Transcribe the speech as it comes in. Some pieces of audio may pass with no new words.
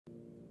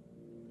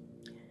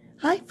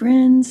Hi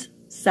friends,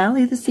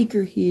 Sally the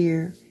Seeker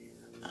here.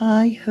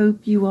 I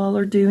hope you all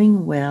are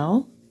doing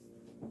well.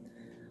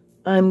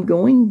 I'm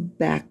going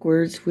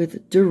backwards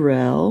with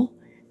Darrell,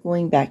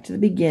 going back to the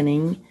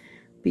beginning,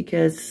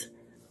 because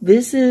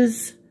this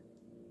is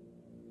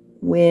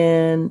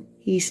when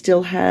he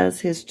still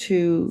has his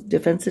two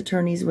defense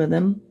attorneys with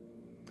him,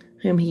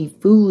 whom he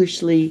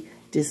foolishly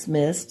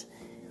dismissed.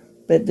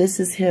 But this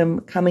is him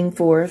coming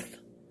forth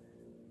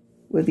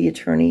with the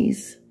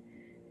attorneys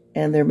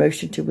and their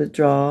motion to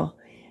withdraw.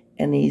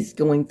 And he's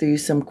going through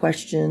some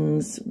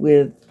questions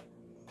with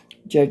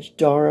Judge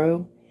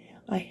Dorow.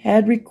 I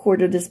had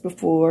recorded this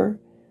before,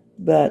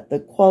 but the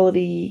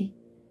quality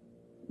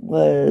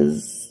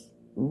was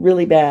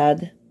really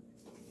bad.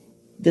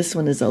 This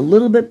one is a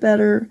little bit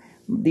better.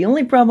 The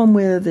only problem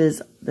with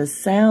is the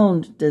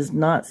sound does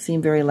not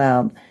seem very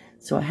loud.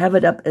 So I have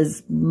it up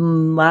as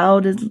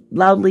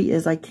loudly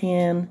as I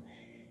can.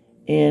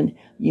 And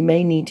you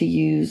may need to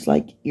use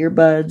like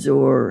earbuds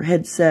or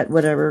headset,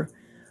 whatever.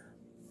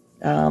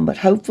 But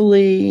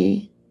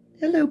hopefully,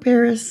 hello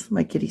Paris.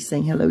 My kitty's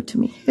saying hello to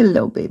me.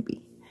 Hello,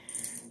 baby.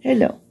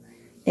 Hello.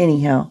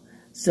 Anyhow,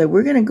 so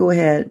we're going to go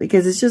ahead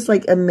because it's just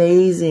like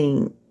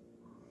amazing.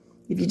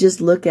 If you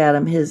just look at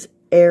him, his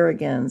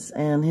arrogance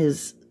and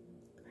his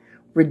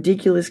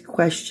ridiculous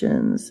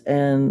questions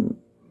and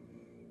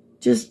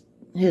just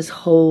his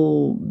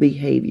whole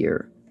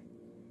behavior.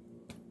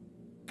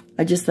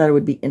 I just thought it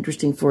would be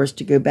interesting for us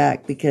to go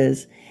back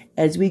because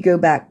as we go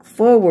back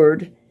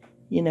forward,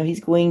 you know,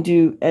 he's going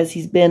to, as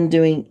he's been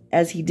doing,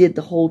 as he did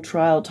the whole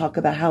trial, talk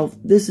about how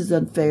this is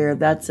unfair,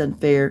 that's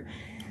unfair.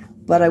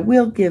 But I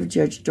will give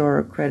Judge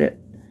Dorow credit.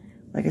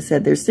 Like I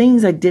said, there's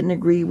things I didn't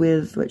agree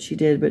with what she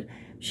did, but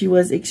she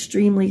was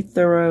extremely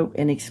thorough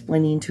in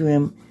explaining to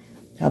him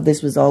how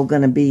this was all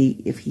going to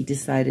be if he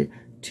decided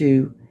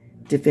to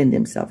defend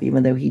himself,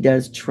 even though he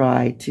does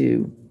try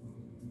to.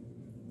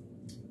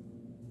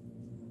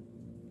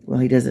 Well,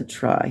 he doesn't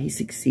try. He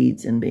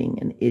succeeds in being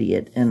an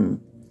idiot.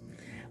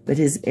 But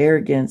his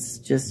arrogance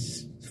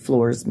just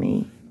floors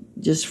me.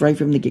 Just right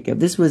from the get-go.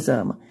 This was,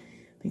 I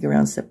think,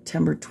 around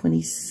September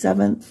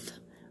 27th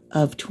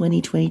of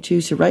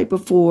 2022. So right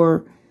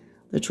before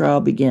the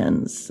trial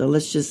begins. So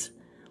let's just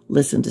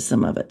listen to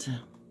some of it.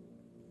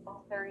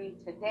 30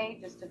 today,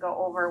 just to go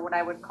over what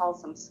I would call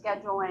some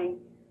scheduling,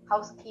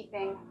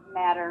 housekeeping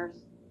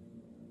matters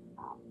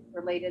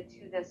related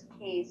to this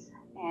case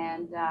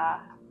and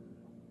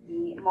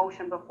the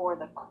motion before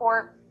the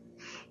court.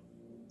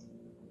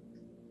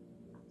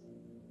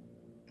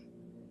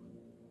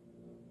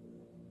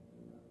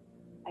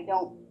 I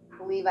don't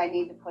believe I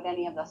need to put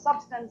any of the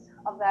substance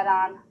of that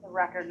on the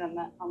record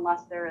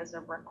unless there is a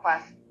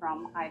request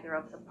from either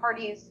of the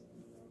parties.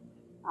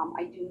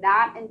 I do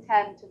not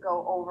intend to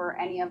go over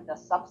any of the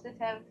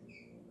substantive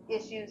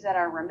issues that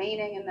are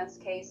remaining in this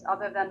case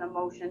other than the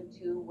motion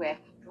to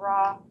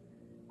withdraw.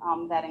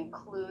 That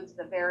includes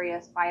the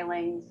various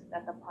filings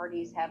that the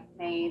parties have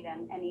made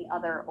and any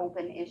other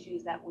open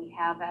issues that we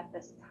have at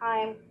this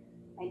time.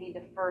 I need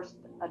to first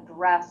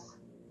address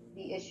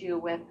the issue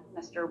with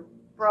Mr.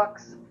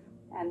 Brooks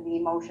and the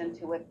motion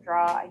to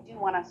withdraw. I do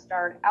want to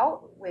start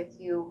out with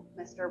you,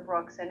 Mr.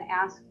 Brooks, and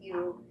ask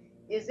you,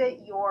 is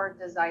it your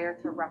desire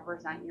to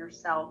represent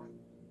yourself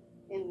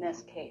in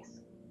this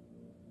case?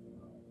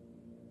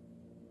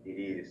 It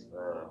is.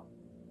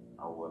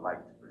 I would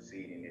like to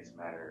proceed in this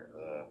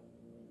matter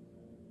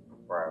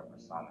prior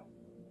persona,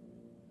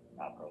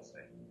 not pro se.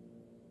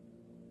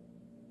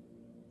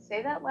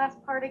 Say that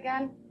last part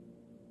again.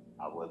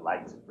 I would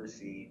like to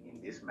proceed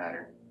in this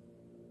matter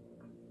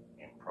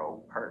in pro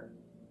per,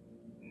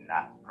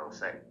 not pro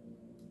se.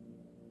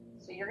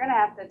 So you're going to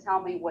have to tell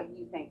me what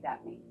you think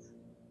that means.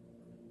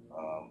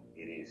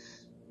 It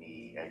is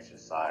me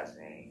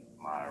exercising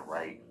my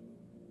right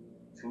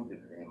to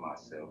defend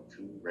myself,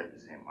 to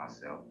represent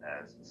myself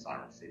as a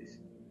sovereign citizen.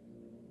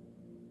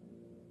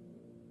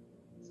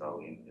 So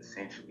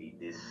essentially,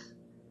 this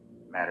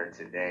matter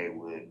today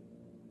would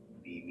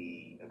be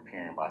me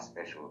appearing by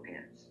special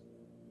appearance.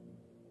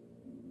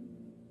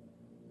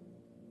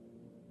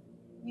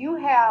 You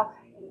have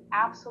an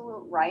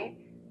absolute right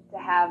to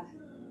have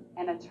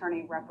an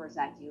attorney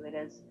represent you. It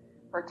is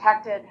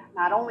protected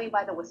not only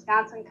by the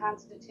Wisconsin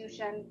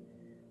Constitution,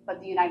 but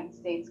the United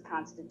States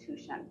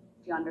Constitution.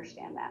 Do you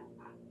understand that?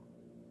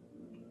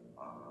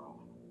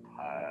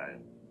 I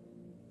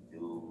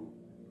do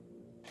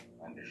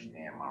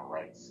understand my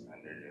rights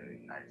under the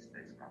United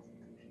States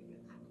Constitution.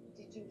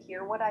 Did you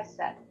hear what I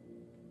said?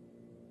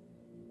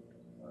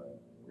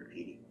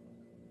 Repeat it.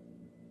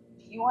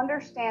 Do you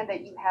understand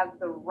that you have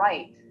the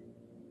right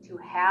to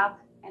have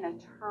an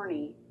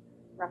attorney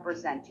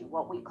represent you,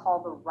 what we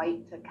call the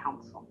right to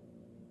counsel?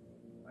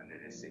 Under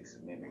the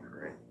 6th Amendment,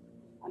 correct?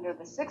 Under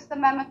the 6th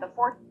Amendment, the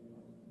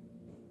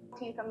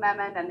 14th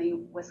Amendment, and the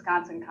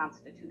Wisconsin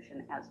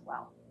Constitution as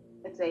well.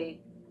 It's a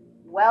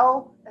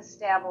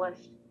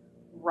well-established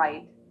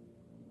right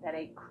that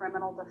a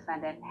criminal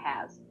defendant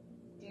has.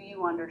 Do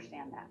you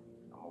understand that?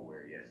 I'm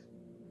aware, yes.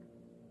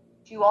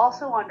 Do you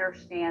also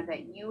understand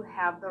that you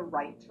have the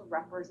right to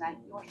represent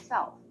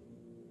yourself?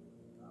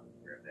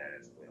 aware of that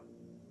as well.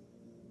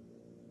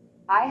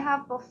 I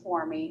have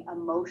before me a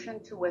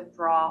motion to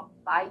withdraw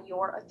by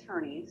your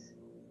attorneys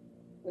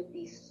with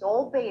the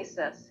sole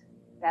basis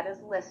that is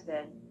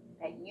listed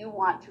that you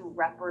want to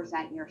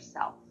represent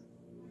yourself.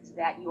 Is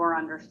that your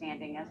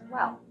understanding as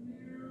well?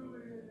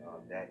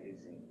 That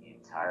isn't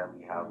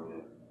entirely how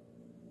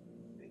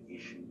the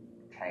issue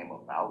came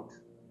about.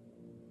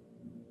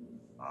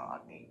 I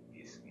think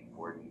it's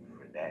important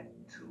for that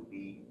to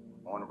be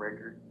on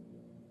record.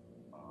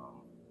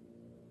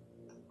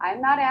 I'm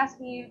not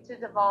asking you to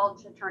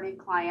divulge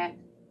attorney-client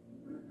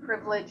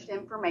privileged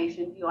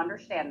information. Do you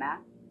understand that?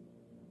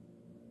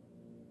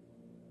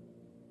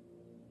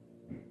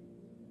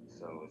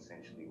 So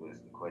essentially, what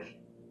is the question?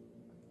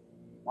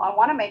 Well, I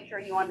want to make sure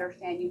you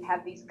understand you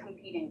have these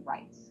competing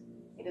rights.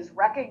 It is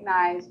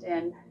recognized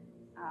in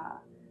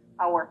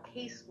our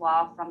case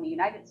law from the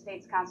United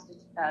States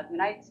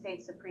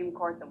Supreme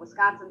Court, the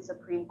Wisconsin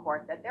Supreme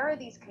Court, that there are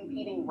these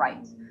competing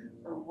rights.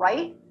 The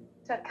right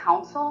to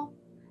counsel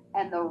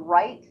and the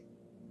right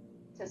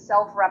to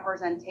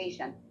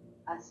self-representation,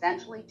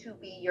 essentially to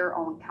be your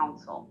own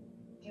counsel.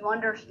 Do you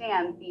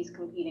understand these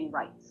competing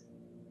rights?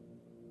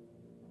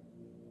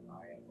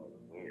 I am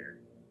aware.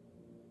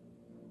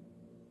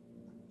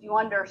 Do you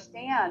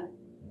understand,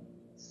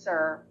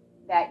 sir,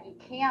 that you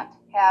can't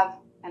have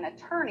an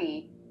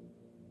attorney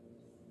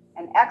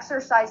and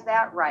exercise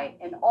that right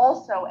and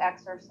also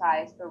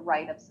exercise the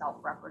right of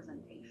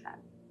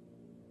self-representation?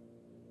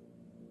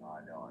 No, I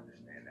don't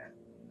understand that.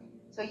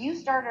 So you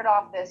started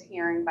off this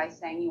hearing by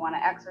saying you want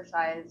to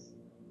exercise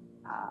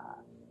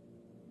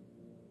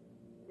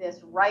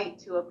this right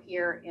to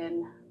appear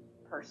in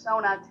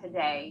persona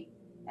today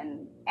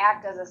and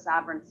act as a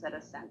sovereign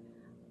citizen.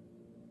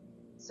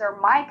 Sir,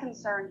 my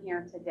concern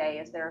here today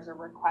is there's a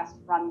request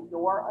from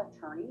your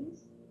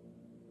attorneys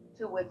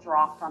to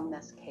withdraw from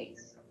this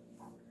case.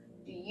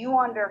 Do you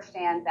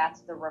understand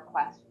that's the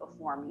request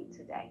before me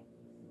today?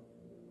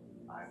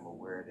 I'm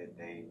aware that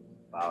they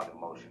filed a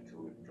motion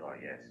to withdraw,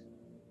 yes.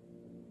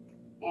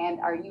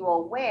 And are you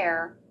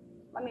aware,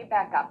 let me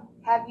back up,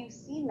 have you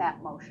seen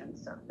that motion,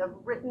 sir, the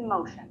written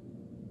motion?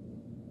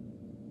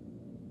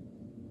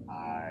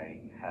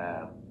 I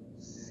have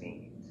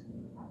seen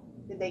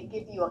it. Did they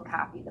give you a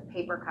copy, the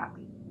paper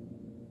copy?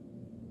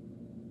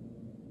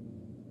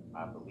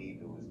 I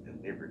believe it was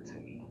delivered to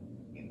me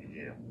in the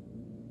jail.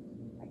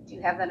 Do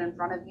you have that in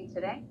front of you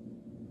today?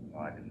 No,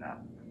 I do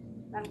not.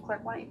 Madam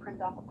Clerk, why don't you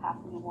print off a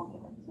copy and we'll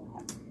give it to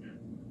him.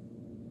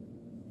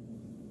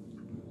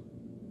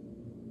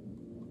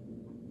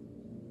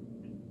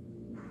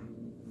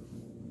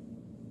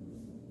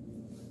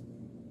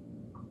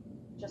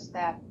 Just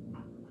that.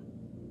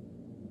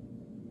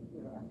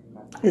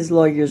 His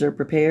lawyers are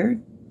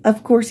prepared.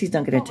 Of course he's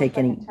not going to take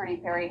any Attorney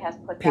Perry has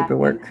put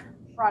paperwork. that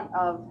in front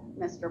of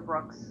Mr.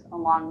 Brooks,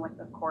 along with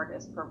the court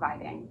is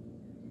providing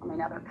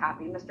another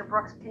copy. Mr.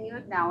 Brooks, can you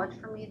acknowledge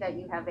for me that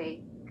you have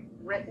a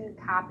written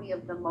copy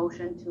of the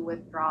motion to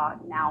withdraw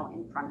now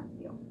in front of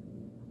you?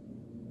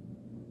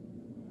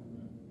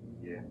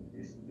 Yeah,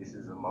 this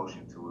is a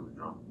motion to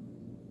withdraw.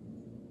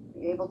 Are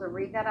you able to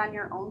read that on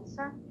your own,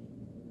 sir?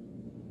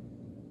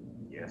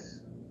 Yes.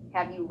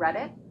 Have you read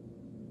it?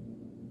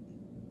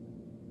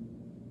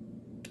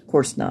 Of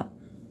course not.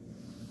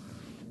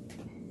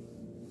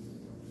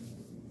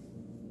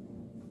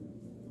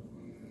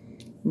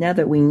 Now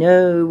that we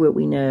know what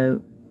we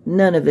know,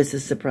 none of this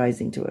is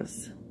surprising to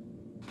us.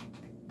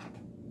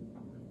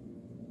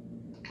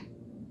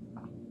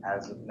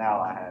 As of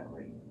now, I have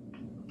read.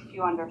 Do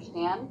you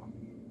understand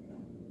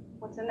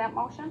what's in that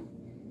motion?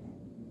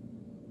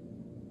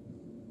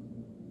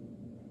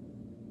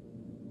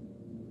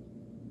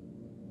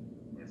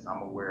 Yes,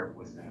 I'm aware of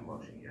what's in the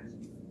motion, yes.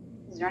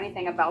 Is there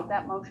anything about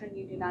that motion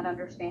you do not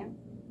understand?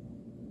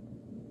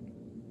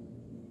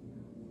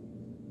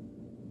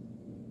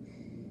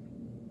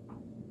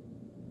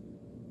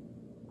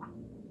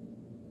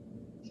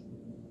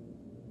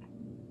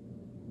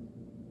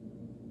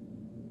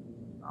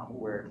 I'm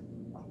aware.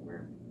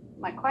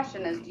 My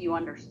question is, do you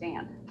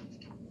understand?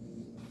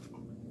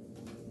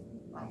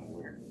 I'm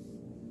aware.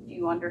 Do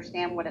you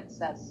understand what it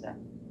says, sir?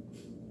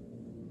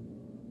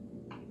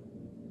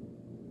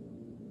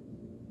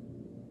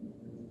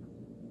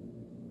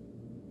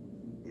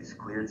 It's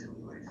clear to me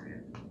what it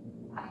said.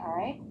 All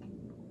right.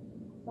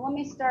 So let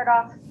me start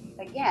off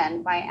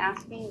again by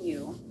asking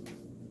you,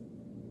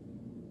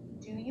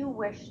 do you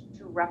wish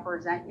to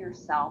represent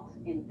yourself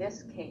in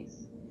this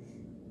case?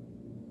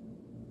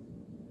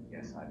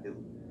 Yes, I do.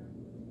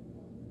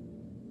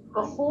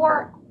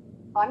 Before,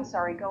 I'm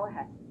sorry, go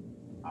ahead.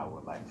 I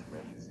would like to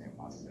represent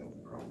myself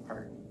pro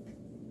per.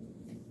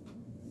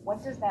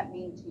 What does that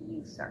mean to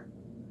you, sir?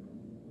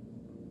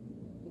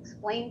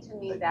 Explain to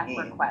me that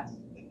request.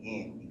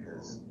 Again,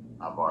 because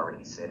I've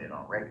already said it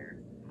on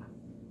record,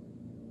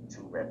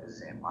 to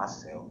represent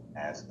myself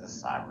as a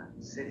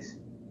sovereign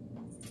citizen.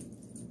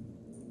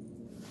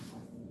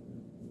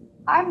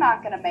 I'm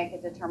not going to make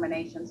a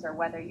determination, sir,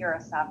 whether you're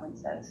a sovereign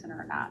citizen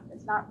or not.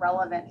 It's not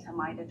relevant to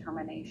my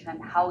determination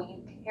how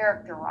you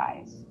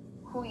characterize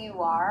who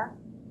you are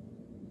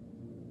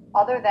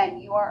other than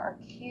you are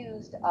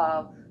accused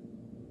of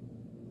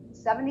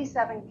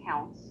 77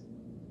 counts,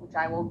 which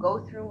I will go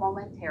through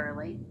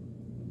momentarily.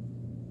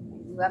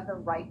 You have the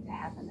right to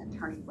have an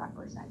attorney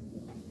represent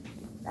you.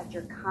 That's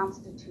your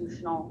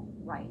constitutional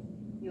right.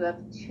 You have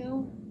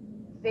two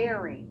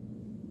very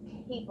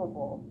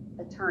capable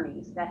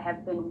attorneys that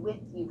have been with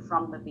you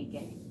from the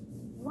beginning.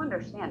 You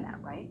understand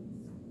that, right?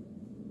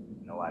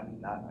 No, I do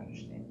not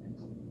understand that.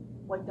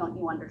 What don't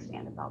you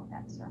understand about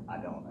that, sir? I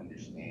don't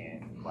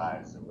understand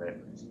why is a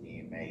reference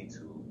being made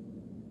to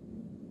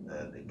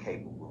the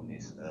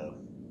capableness of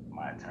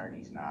my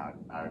attorneys. Now,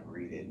 I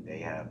agree that they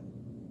have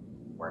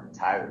worked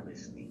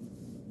tirelessly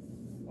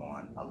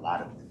on a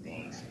lot of the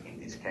things in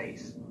this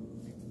case,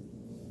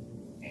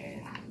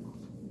 and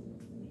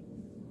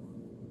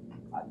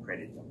I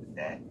credit them with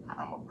that.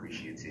 I'm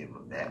appreciative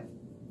of that.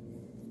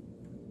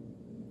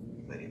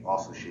 But it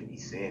also should be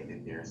said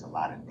that there's a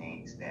lot of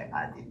things that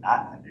I did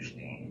not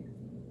understand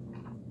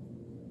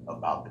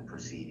about the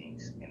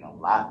proceedings in a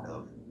lot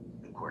of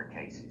the court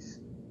cases.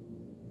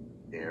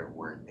 There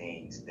were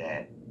things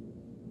that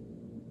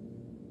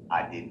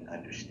I didn't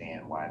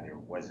understand why there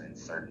wasn't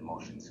certain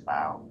motions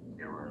filed.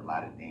 There were a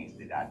lot of things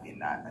that I did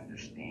not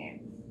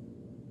understand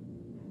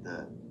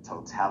the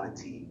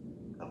totality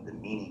of the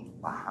meaning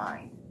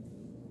behind.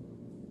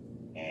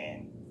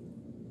 And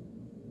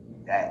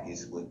that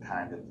is what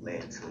kind of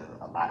led to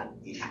a lot of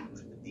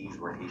issues. But these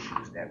were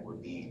issues that were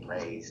being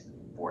raised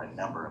for a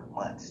number of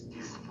months.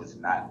 This was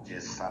not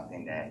just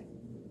something that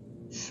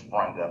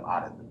sprung up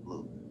out of the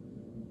blue.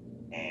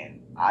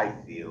 And I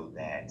feel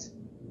that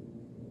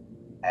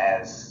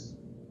as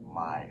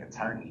my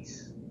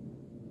attorneys,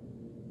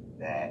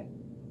 that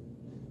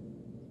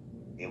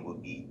it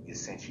would be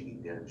essentially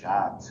their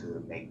job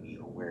to make me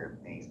aware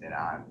of things that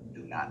I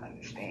do not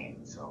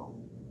understand. So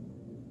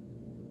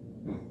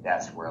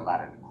that's where a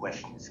lot of the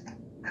questions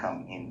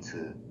come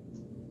into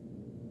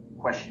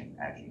question,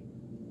 actually.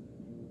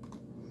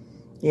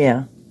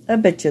 Yeah, I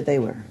bet you they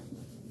were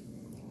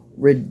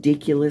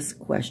ridiculous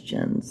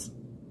questions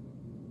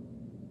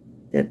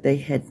that they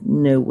had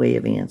no way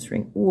of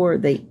answering, or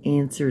they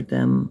answered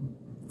them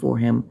for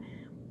him,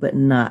 but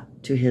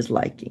not to his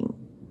liking.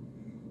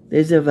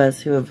 Those of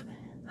us who have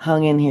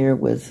hung in here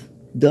with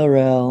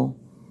Darrell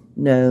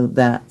know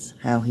that's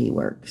how he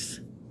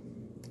works.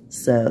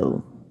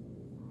 So,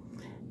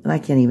 and I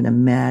can't even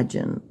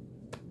imagine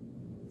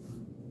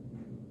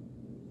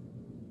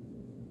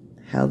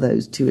how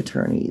those two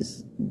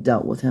attorneys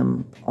dealt with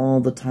him all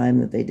the time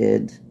that they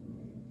did.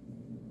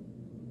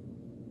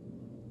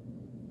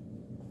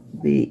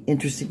 Be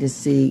interesting to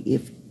see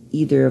if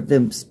either of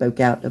them spoke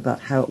out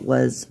about how it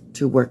was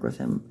to work with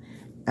him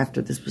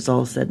after this was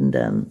all said and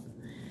done.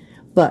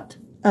 But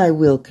I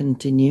will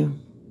continue.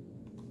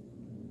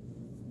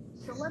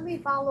 So let me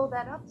follow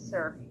that up,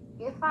 sir.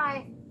 If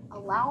I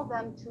allow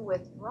them to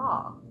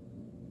withdraw,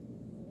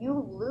 you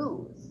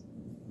lose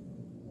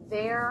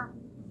their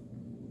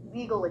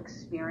legal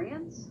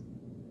experience,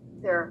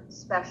 their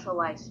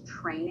specialized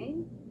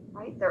training,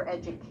 right? Their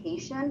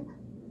education,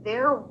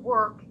 their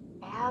work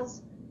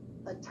as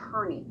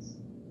attorneys.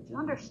 Do you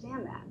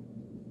understand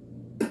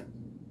that?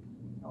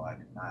 No, I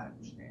do not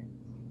understand.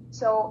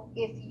 So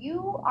if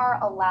you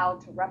are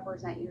allowed to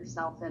represent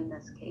yourself in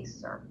this case,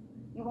 sir,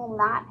 you will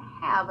not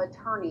have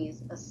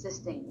attorneys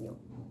assisting you.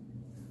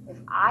 If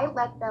I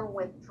let them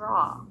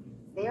withdraw,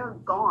 they are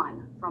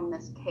gone from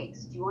this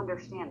case. Do you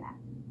understand that?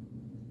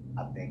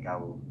 I think I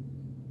will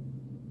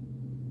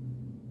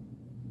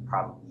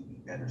probably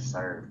be better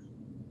served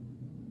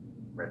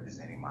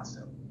representing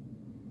myself.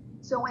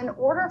 So in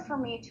order for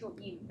me to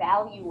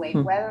evaluate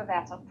whether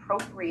that's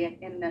appropriate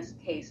in this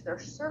case,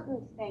 there's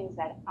certain things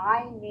that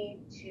I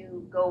need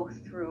to go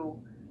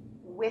through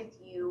with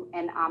you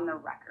and on the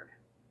record.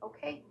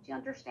 Okay, do you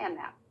understand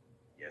that?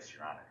 Yes,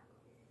 Your Honor.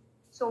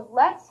 So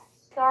let's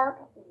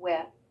start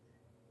with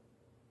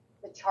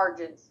the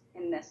charges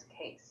in this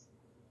case.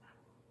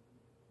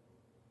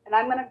 And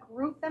I'm going to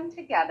group them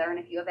together, and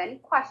if you have any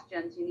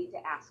questions, you need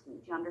to ask me.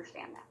 Do you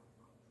understand that?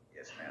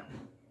 Yes, ma'am.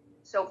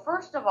 So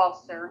first of all,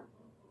 sir,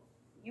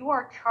 you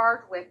are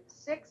charged with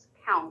 6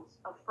 counts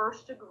of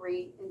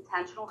first-degree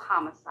intentional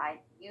homicide,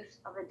 use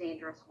of a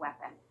dangerous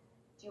weapon.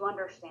 Do you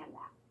understand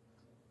that?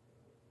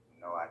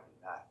 No, I do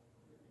not.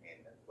 And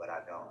what I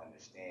don't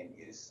understand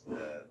is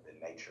the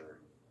nature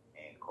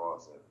and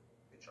cause of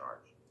the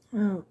charge.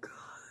 Oh, God.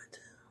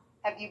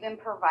 Have you been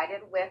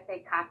provided with a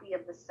copy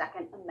of the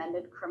second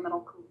amended criminal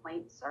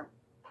complaint, sir?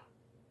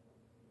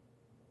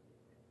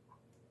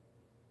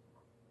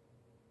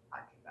 I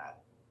cannot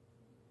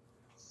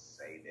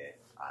say that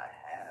I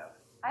have.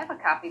 I have a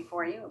copy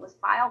for you. It was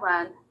filed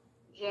on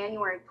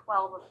January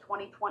 12 of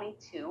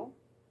 2022.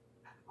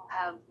 I'll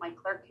have my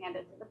clerk hand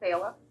it to the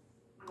bailiff.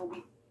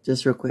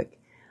 Just real quick.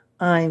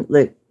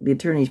 Look, the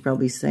attorney's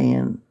probably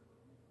saying,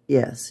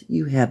 yes,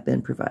 you have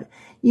been provided.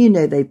 You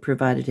know they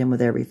provided him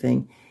with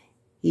everything.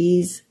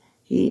 He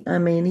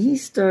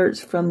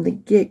starts from the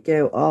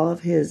get-go, all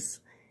of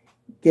his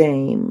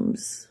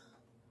games,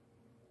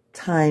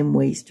 time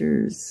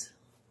wasters,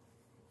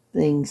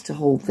 things to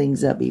hold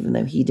things up, even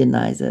though he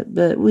denies it.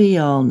 But we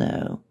all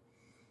know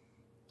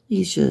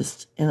he's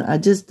just, and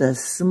the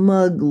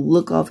smug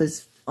look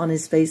on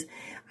his face.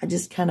 I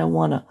just kind of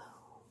want to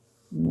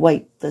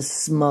wipe the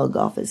smug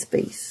off his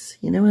face.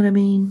 You know what I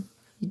mean?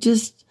 You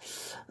just,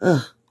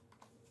 ugh.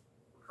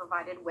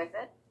 Provided with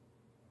it.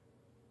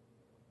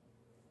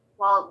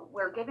 While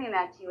we're giving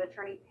that to you,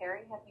 Attorney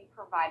Perry, have you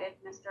provided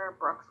Mr.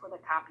 Brooks with a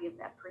copy of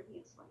that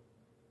previously?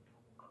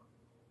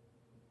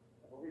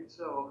 I believe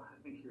so.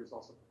 I think he was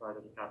also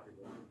provided a copy of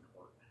the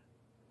report.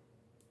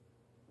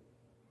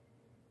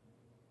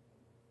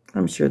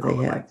 I'm sure they I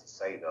would have. like to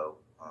say though,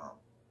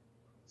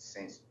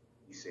 since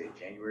you said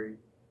January,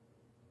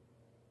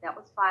 That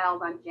was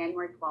filed on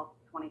January 12th,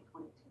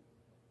 2022.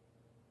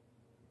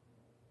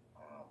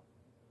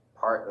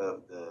 part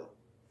of the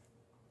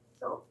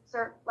So,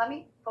 sir, let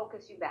me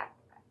focus you back.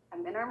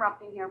 I'm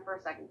interrupting here for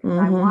a second because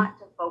I want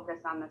to focus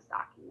on this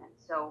document.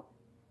 So,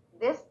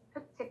 this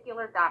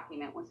particular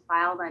document was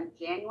filed on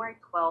January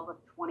 12th of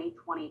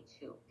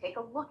 2022. Take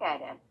a look at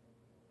it.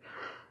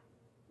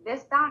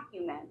 This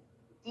document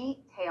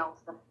details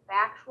the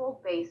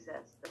factual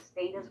basis the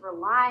state is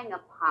relying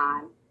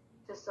upon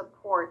to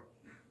support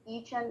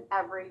each and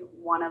every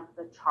one of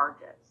the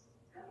charges.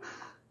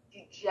 Do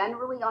you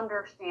generally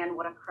understand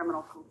what a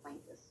criminal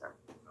complaint is, sir?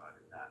 no, I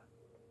did not.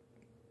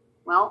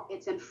 Well,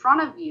 it's in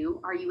front of you.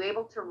 Are you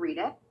able to read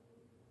it?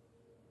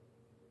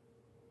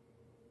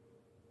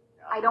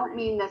 I don't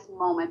mean this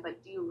moment,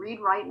 but do you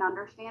read, write, and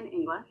understand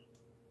English?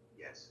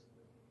 Yes.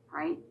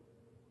 Right?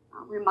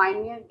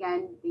 Remind me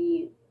again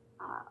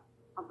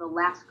of the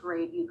last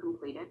grade you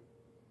completed.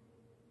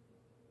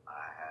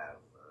 I have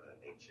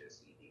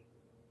HSED.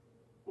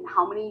 And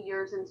how many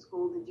years in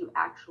school did you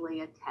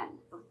actually attend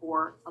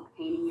before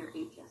obtaining your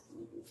HSED?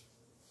 11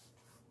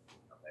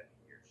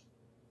 years.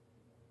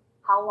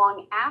 How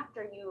long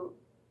after you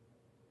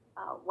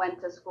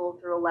went to school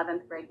through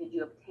 11th grade did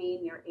you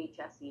obtain your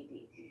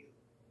HSED?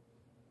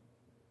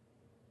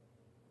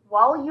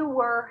 While you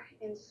were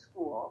in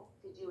school,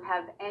 did you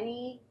have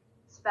any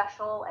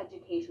special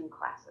education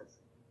classes?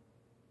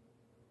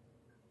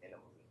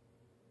 Minimally.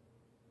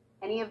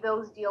 Any of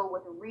those deal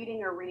with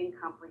reading or reading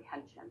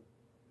comprehension?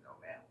 No,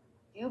 ma'am.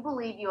 Do you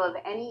believe you have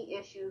any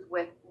issues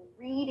with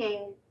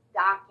reading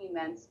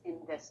documents in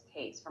this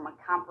case from a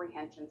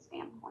comprehension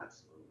standpoint?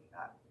 Absolutely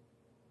not.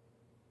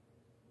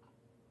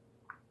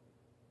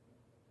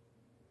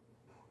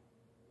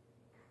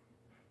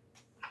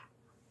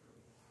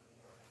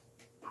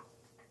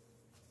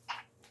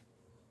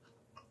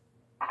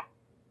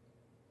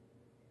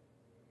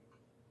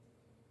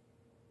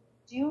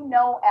 Do you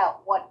know at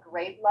what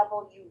grade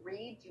level you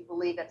read? Do you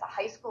believe it's a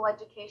high school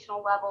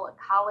educational level, a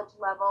college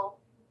level?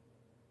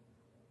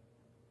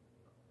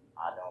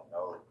 I don't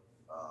know.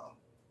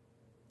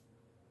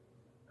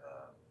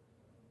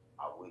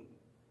 I wouldn't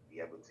be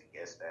able to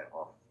guess that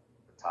off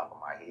the top of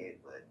my head,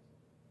 but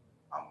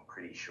I'm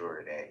pretty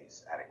sure that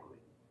it's adequate.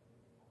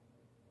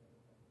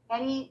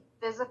 Any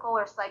physical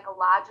or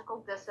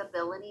psychological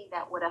disability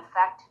that would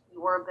affect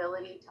your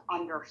ability to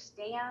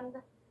understand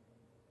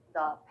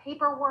the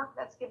paperwork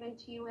that's given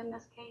to you in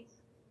this case?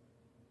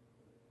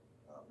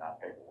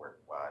 Not paperwork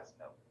wise,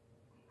 no.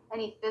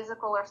 Any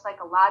physical or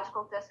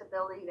psychological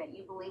disability that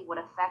you believe would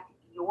affect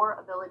your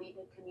ability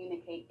to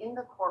communicate in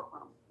the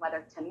courtroom,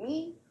 whether to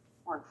me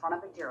or in front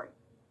of a jury?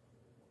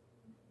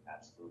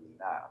 Absolutely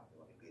not. I'm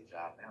doing a good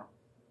job now.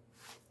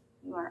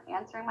 You are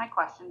answering my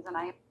questions, and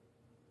I...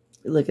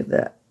 Look at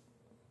that.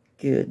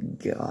 Good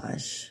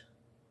gosh.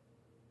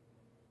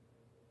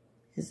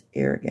 His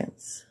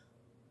arrogance.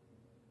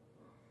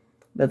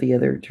 But the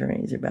other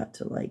attorneys are about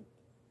to, like,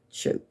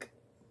 choke.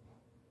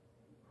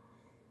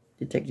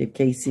 Detective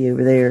Casey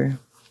over there,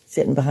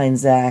 sitting behind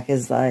Zach,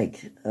 is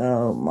like,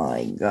 oh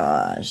my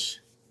gosh.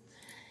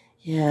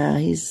 Yeah,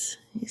 he's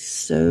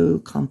so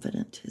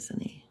confident,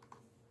 isn't he?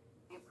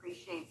 I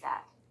appreciate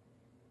that.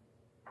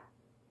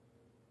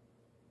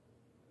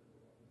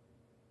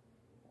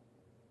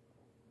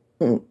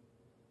 I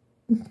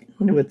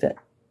wonder what that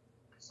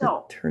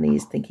So, attorney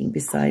is thinking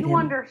beside you him.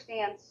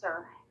 understand,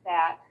 sir,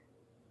 that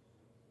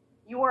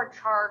you are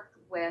charged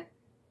with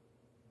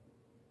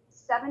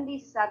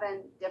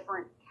 77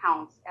 different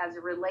counts as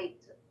it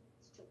relates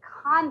to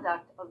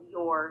conduct of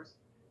yours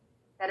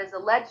that is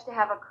alleged to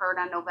have occurred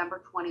on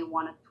November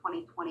 21 of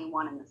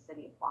 2021 in the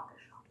city of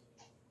Waukesha.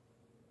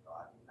 No,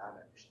 I do not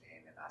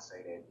understand, and I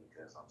say that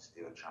because I'm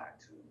still trying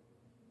to.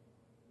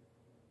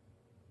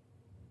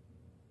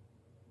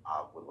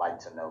 I would like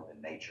to know the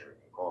nature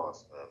and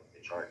cause of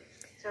the charges.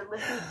 So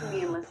listen to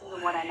me and listen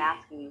to what I'm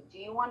asking you. Do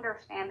you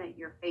understand that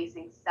you're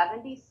facing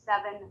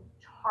 77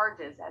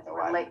 charges as it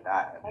relates?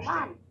 Hold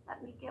on,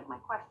 let me get my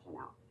question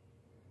out.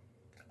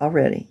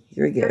 Already,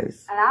 here he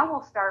goes. And I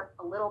will start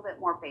a little bit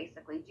more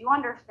basically. Do you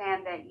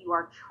understand that you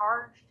are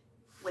charged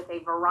with a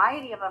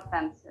variety of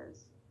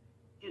offenses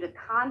due to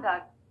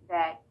conduct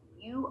that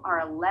you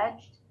are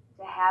alleged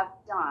to have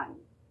done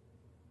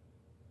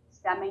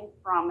stemming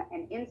from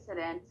an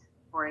incident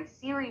or a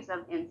series of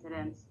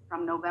incidents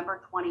from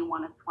November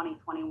 21 of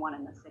 2021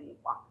 in the city of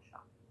Waukesha?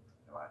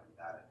 No, I do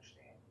not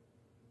understand.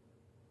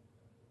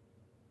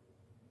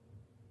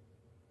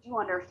 Do you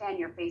understand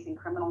you're facing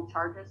criminal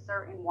charges,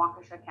 sir, in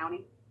Waukesha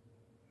County?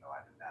 No,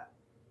 I do not.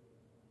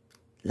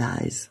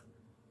 Lies.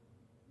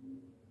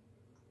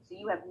 So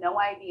you have no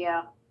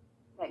idea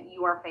that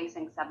you are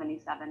facing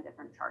 77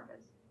 different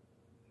charges?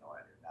 No, I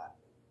do not.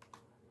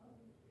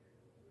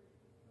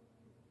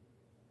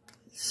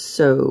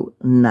 So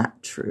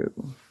not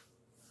true.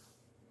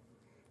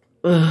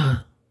 Ugh.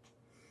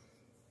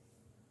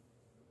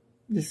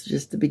 This is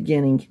just the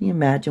beginning. Can you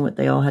imagine what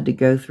they all had to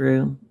go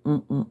through?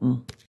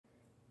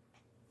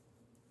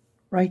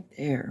 Right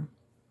there.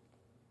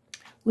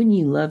 Wouldn't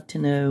you love to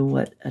know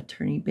what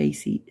Attorney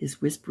Basie is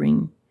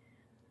whispering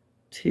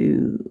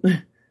to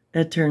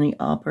Attorney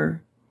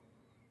Opper?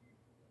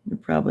 You're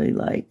probably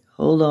like,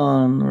 hold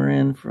on, we're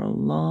in for a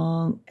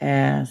long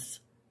ass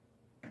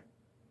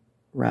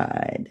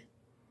ride.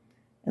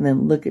 And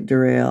then look at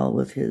Darrell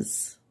with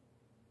his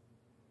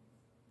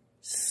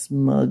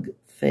smug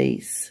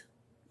face.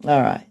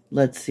 All right,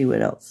 let's see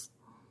what else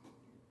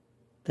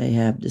they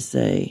have to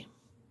say.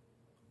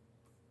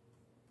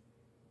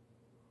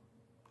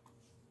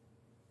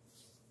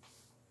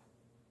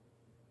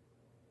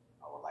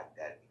 I would like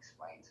that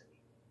explained to me.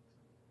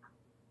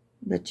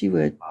 Bet you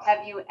would.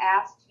 Have you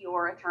asked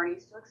your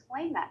attorneys to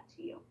explain that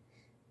to you?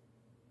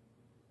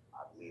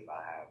 I believe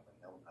I have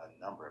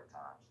a number of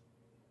times.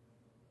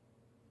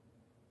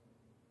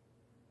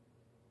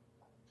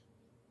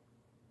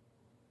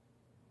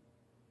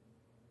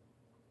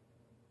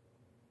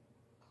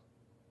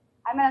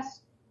 I'm going to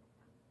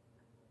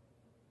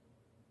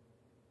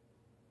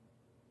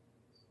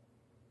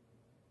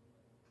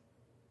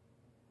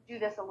do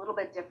this a little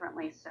bit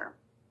differently, sir.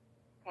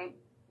 Okay?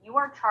 You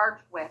are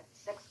charged with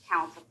 6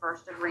 counts of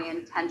first-degree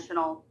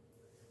intentional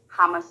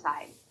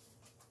homicide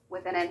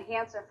with an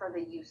enhancer for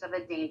the use of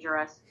a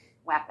dangerous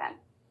weapon.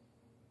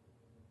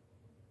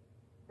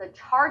 The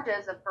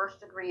charges of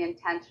first-degree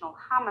intentional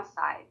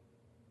homicide,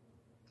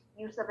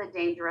 use of a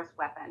dangerous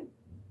weapon,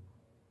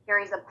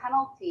 carries a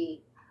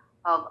penalty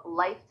of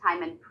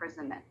lifetime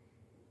imprisonment.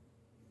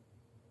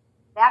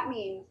 That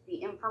means the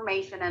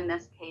information in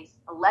this case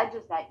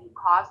alleges that you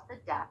caused the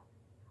death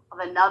of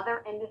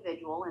another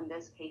individual, in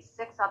this case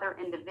 6 other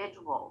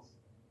individuals,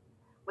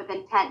 with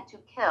intent to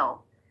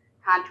kill,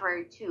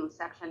 contrary to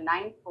section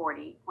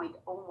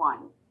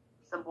 940.01,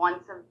 sub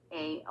 1 sub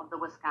A of the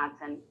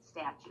Wisconsin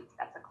statutes.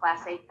 That's a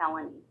class A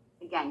felony.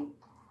 Again,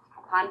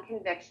 upon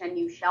conviction,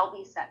 you shall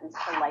be sentenced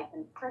to life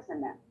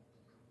imprisonment.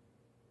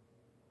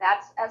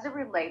 That's as it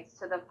relates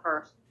to the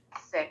first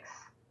 6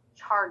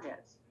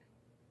 charges.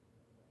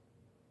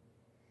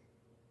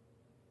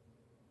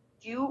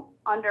 Do you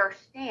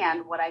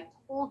understand what I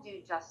told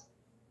you, just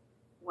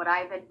what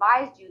I've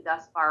advised you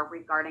thus far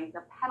regarding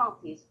the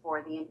penalties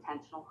for the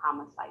intentional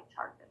homicide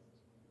charges?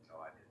 No,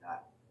 I did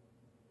not.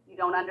 You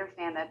don't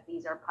understand that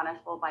these are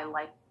punishable by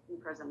life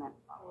imprisonment?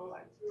 I would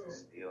like to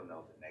still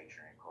know the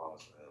nature and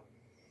cause of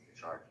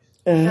the charges.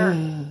 Sir,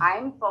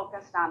 I'm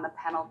focused on the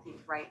penalties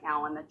right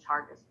now and the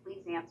charges.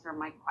 Please answer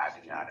my I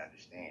question. do not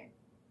understand.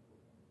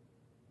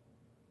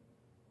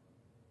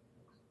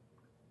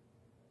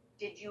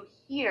 Did you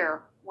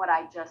hear what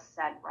I just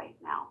said right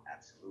now?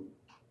 Absolutely.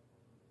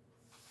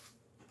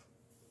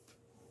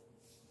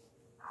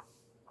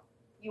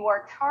 You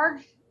are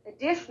charged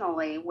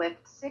additionally with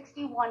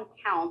 61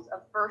 counts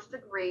of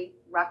first-degree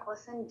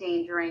reckless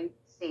endangering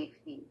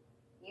safety,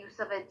 use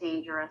of a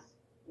dangerous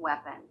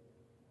weapon.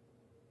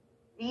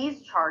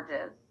 These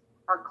charges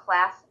are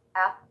Class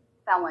F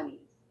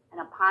felonies,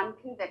 and upon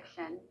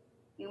conviction,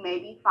 you may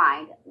be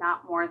fined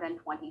not more than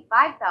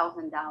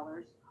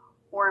 $25,000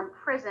 or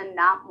imprisoned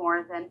not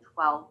more than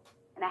 12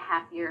 and a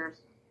half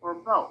years, or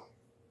both.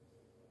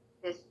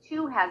 This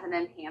too has an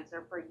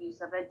enhancer for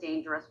use of a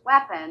dangerous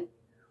weapon,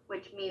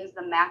 which means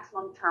the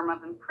maximum term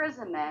of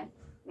imprisonment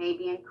may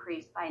be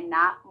increased by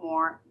not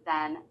more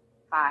than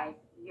 5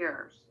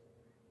 years.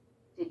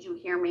 Did you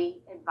hear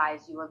me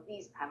advise you of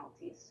these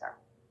penalties, sir?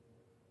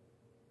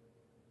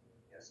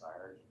 Yes, I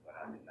heard you, but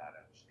I did not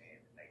understand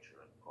the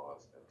nature of the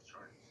cause of the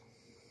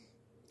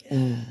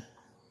charges.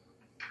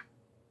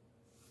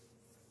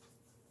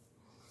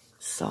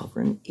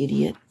 Sovereign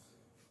idiot.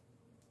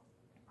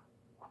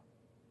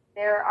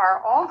 There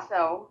are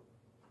also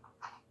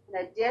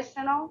an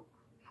additional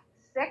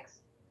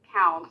 6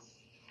 counts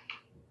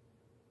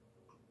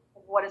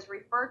of what is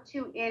referred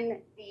to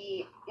in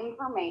the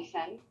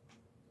information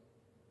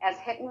as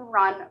hit and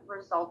run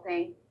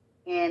resulting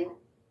in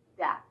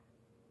death.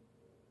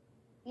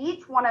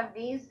 Each one of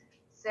these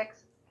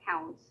 6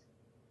 counts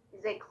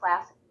is a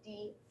Class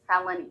D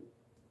felony,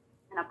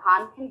 and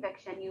upon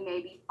conviction, you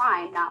may be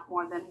fined not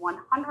more than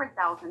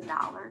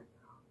 $100,000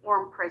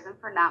 or imprisoned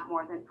for not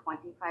more than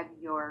 25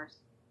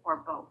 years, or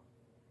both.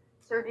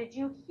 Sir, did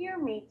you hear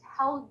me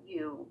tell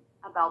you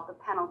about the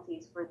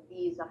penalties for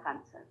these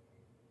offenses?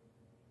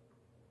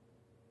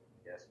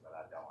 Yes, but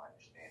I don't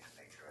understand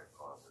the nature of the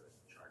cause of the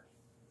charges.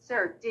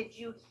 Sir, did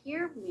you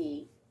hear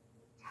me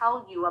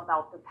tell you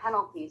about the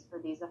penalties for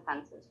these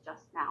offenses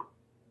just now?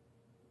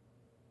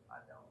 I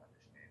don't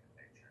understand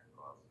the nature and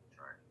cause of the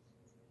charges.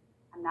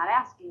 I'm not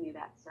asking you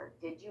that, sir.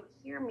 Did you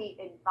hear me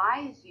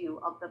advise you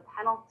of the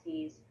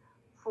penalties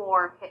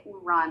for hit and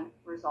run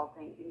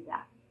resulting in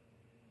death?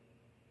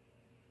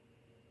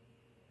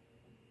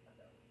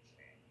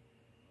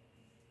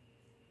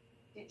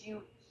 Did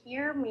you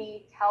hear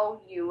me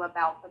tell you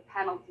about the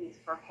penalties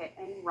for hit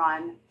and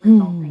run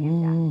resulting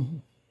in death?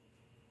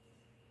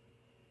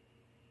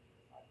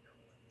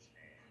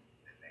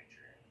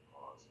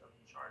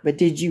 But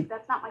did you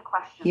That's not my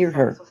question, hear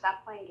her? So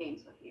stop playing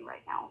games with me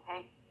right now,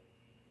 okay?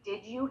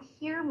 Did you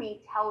hear me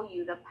tell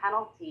you the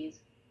penalties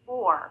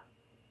for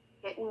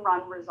hit and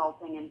run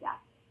resulting in death?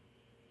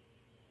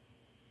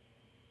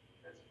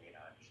 Doesn't mean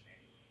I understand.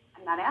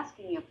 I'm not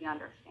asking you if you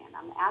understand.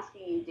 I'm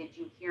asking you, did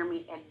you hear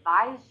me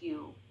advise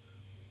you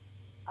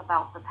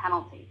about the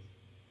penalties?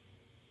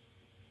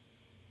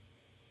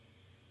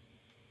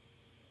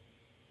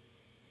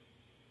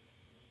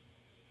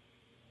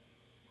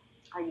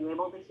 Are you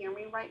able to hear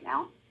me right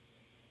now?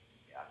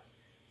 Yeah.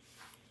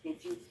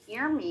 Did you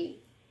hear me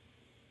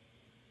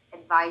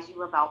advise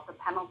you about the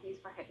penalties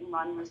for hit and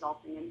run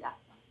resulting in death?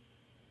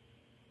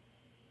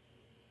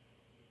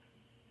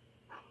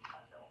 I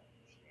don't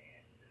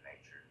understand the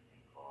nature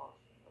and cause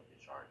of the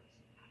charges.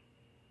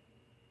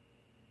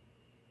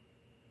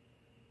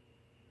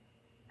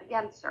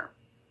 Again, sir,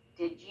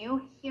 did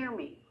you hear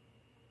me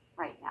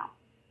right now?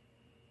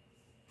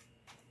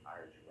 I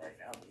heard you right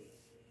now, please.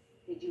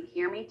 Did you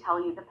hear me tell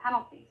you the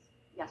penalties?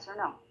 Yes or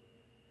no?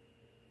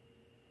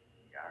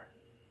 Yeah, I heard.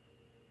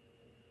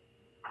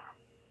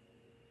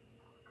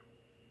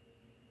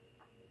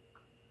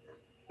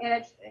 And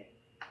it's,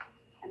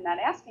 I'm not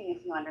asking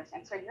if you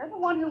understand. So you're the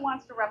one who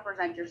wants to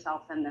represent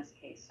yourself in this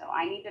case. So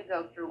I need to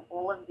go through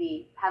all of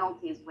the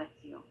penalties with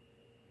you.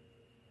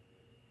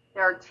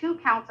 There are 2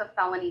 counts of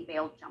felony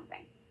bail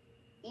jumping.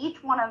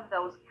 Each one of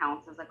those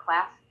counts is a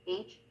Class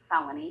H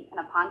felony, and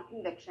upon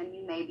conviction,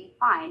 you may be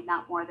fined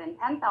not more than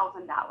 $10,000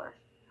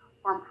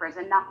 or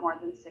imprisoned not more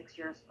than 6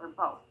 years or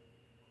both.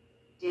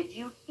 Did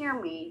you hear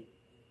me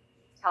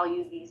tell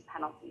you these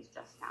penalties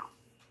just now?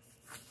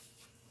 I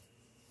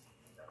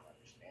don't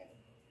understand it.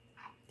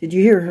 Did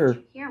you hear her?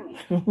 Did you hear me?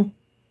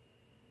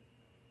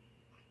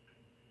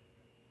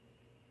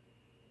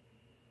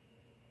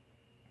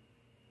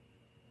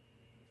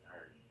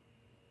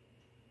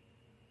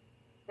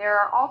 There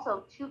are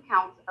also 2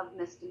 counts of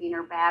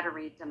misdemeanor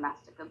battery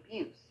domestic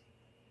abuse.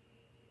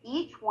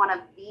 Each one of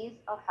these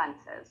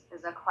offenses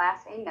is a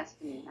Class A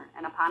misdemeanor,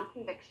 and upon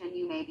conviction,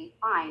 you may be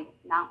fined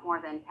not more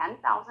than $10,000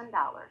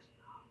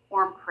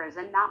 or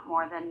imprisoned not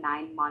more than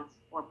 9 months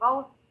or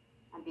both.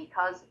 And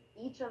because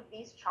each of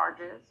these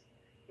charges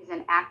is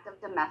an act of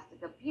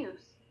domestic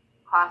abuse,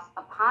 costs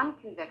upon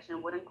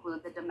conviction would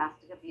include the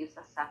domestic abuse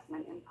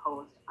assessment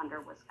imposed under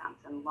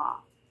Wisconsin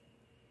law.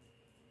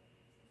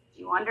 Do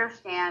you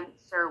understand,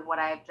 sir, what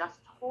I have just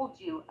told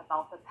you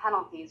about the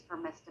penalties for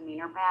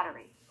misdemeanor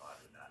battery? No, I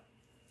do not.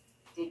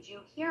 Did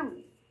you hear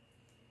me?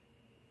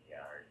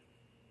 Yeah, I heard.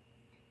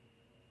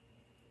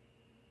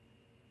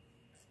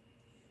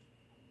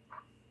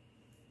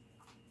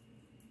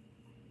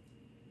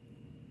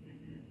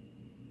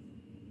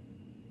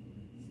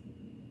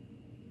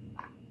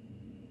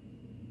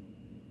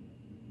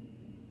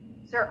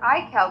 Sir,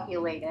 I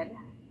calculated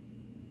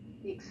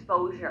the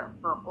exposure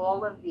for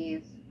all of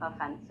these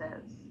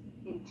offenses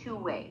in 2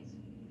 ways.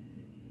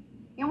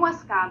 In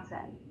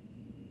Wisconsin,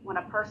 when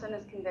a person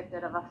is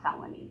convicted of a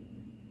felony,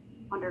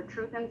 under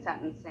truth in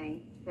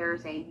sentencing,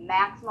 there's a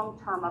maximum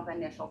term of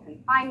initial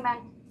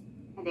confinement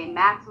and a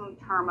maximum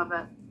term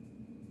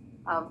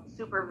of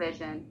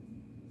supervision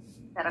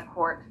that a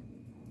court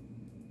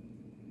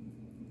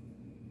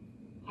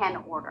can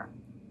order.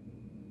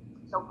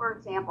 So, for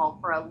example,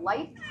 for a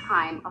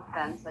lifetime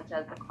offense such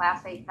as the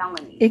Class A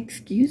felony,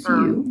 Excuse for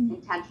you.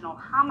 intentional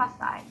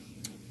homicide,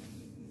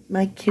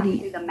 My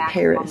kitty the maximum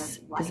Paris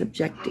life. is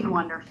objecting. Do you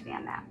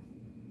understand that?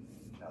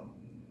 No.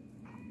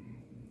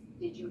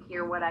 Did you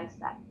hear what I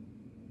said?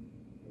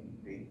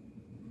 Repeat.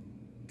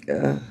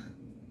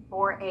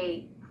 For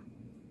a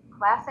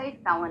Class A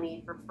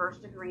felony for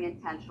first-degree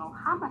intentional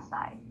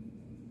homicide,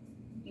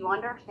 you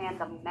understand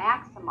the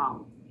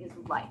maximum is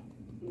life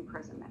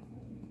imprisonment.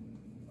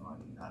 No, I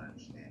do not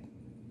understand.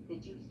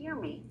 Did you hear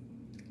me?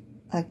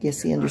 I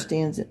guess he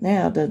understands it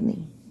now, doesn't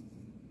he?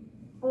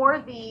 For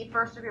the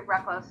first-degree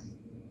recklessly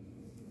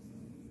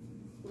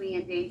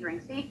endangering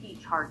safety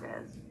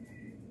charges,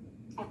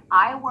 if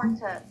I were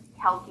to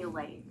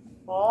calculate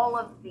all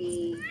of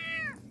the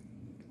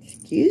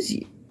Excuse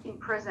you.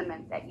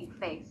 imprisonment that you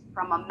face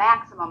from a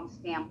maximum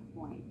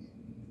standpoint,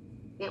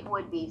 it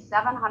would be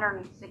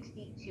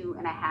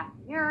 762.5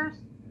 years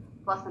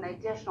plus an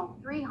additional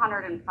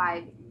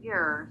 305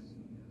 years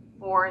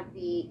for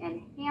the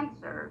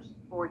enhancers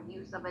for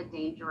use of a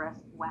dangerous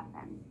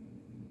weapon.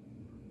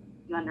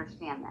 You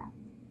understand that?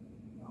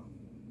 No.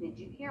 Did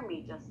you hear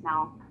me just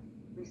now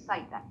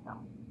recite that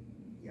though?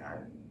 Yeah, I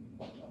heard.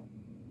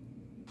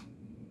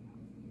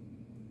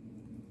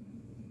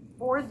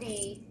 For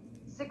the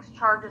 6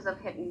 charges of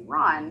hit and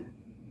run,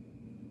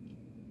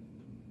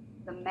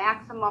 the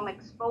maximum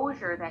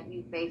exposure that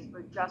you face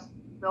for just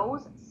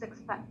those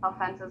 6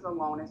 offenses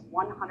alone is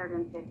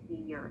 150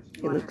 years.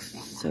 Do He you looks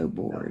understand so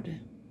bored.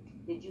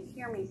 that? Did you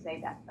hear me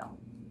say that, though?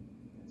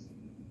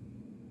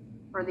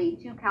 For the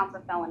 2 counts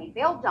of felony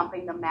bail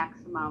jumping, the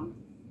maximum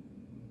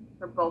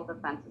for both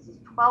offenses is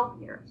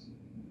 12 years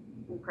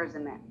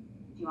imprisonment.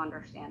 Do you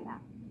understand that?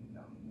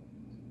 No.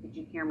 Did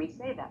you hear me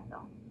say that,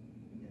 though?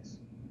 Yes.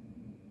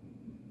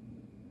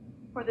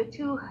 For the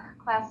 2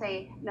 Class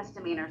A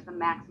misdemeanors, the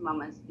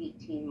maximum is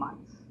 18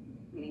 months,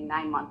 meaning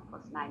 9 months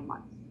plus 9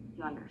 months. Do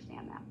you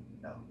understand that?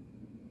 No.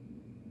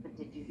 But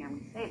did you hear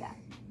me say that?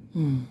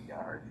 Yeah,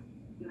 I heard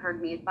you. You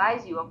heard me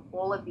advise you of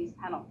all of these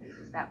penalties.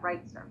 Is that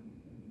right, sir?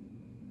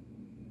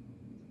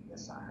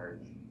 Yes, I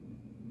heard you.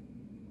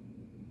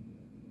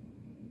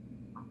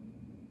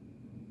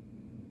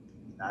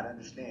 Not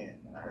understand.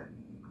 I heard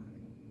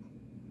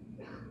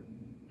you.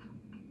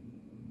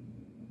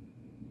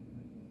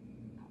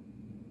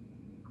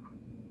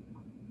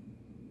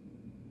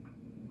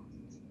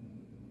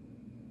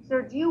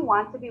 Sir, do you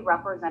want to be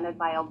represented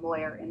by a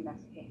lawyer in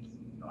this case?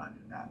 No, I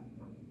do not.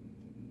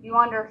 Do you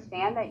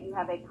understand that you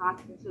have a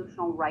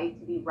constitutional right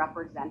to be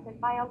represented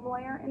by a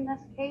lawyer in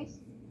this case?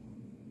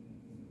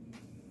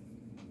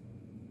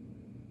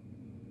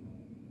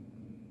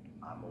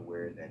 I'm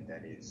aware that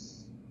that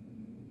is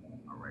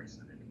a right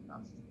under the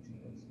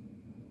Constitution.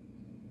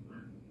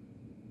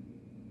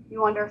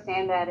 You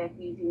understand that if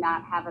you do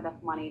not have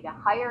enough money to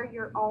hire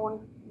your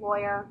own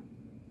lawyer,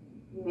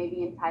 you may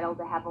be entitled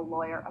to have a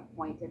lawyer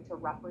appointed to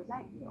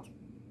represent you.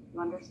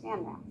 You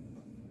understand that?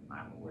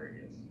 I'm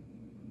aware, yes.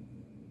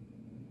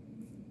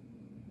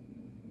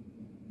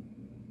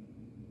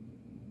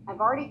 I've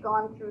already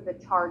gone through the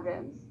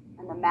charges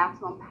and the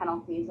maximum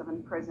penalties of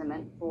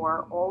imprisonment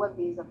for all of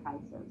these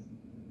offenses.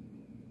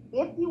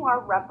 If you are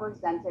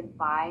represented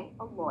by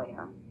a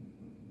lawyer,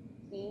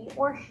 he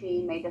or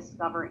she may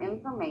discover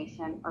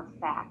information or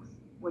facts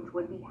which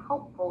would be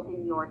helpful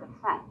in your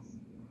defense.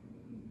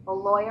 A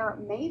lawyer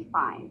may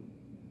find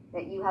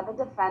that you have a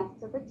defense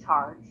to the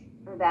charge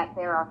or that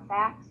there are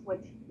facts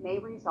which may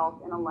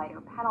result in a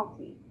lighter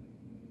penalty.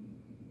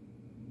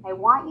 I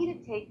want you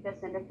to take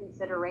this into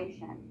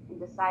consideration in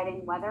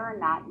deciding whether or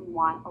not you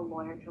want a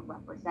lawyer to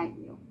represent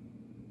you.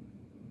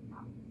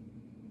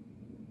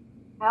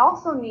 I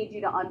also need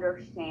you to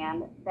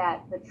understand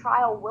that the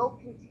trial will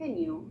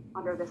continue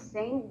under the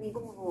same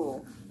legal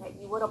rules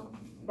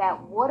that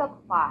would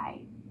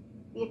apply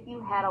if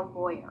you had a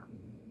lawyer.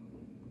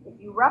 If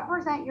you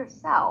represent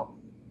yourself,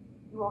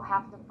 you will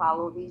have to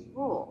follow these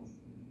rules.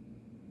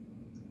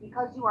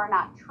 Because you are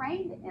not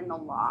trained in the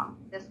law,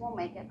 this will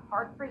make it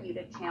hard for you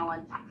to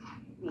challenge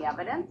the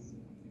evidence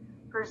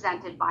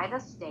presented by the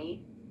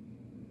state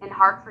and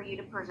hard for you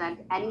to present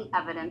any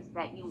evidence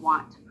that you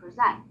want to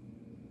present.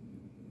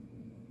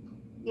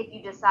 If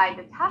you decide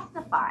to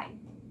testify,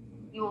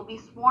 you will be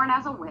sworn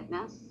as a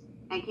witness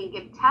and can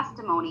give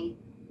testimony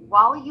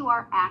while you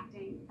are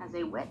acting as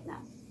a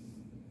witness.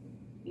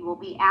 You will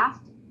be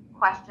asked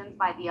questions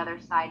by the other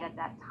side at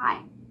that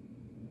time.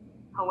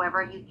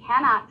 However, you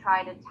cannot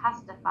try to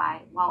testify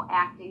while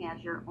acting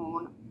as your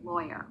own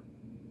lawyer.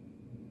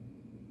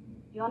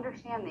 Do you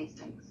understand these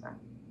things, sir?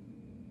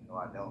 No,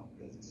 I don't,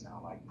 because it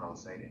sounds like pro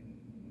se to me.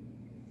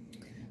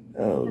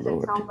 Oh, Because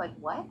Lord. it sounds like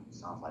what? It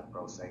sounds like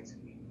pro se to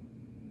me.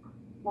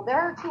 Well,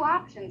 there are 2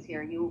 options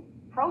here.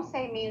 Pro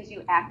se means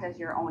you act as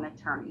your own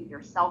attorney.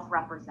 You're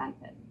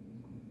self-represented.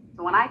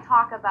 So when I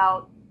talk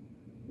about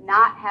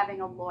not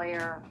having a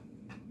lawyer,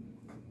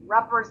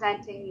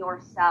 representing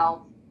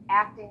yourself,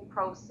 acting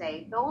pro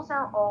se, those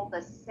are all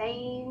the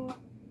same.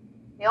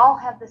 They all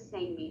have the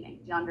same meaning.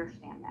 Do you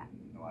understand that?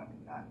 No, I do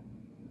not.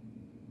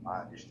 My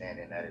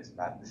understanding that it's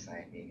not the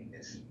same meaning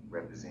as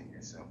represent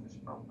yourself as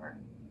pro per.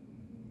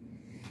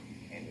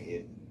 And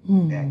if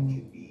that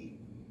could be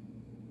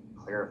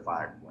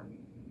clarified for me,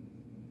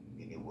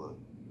 then it would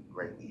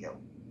greatly help.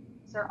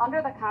 Sir,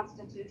 under the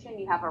Constitution,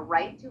 you have a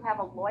right to have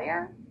a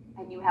lawyer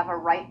and you have a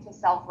right to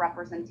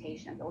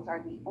self-representation. Those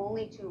are the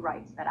only 2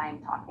 rights that I am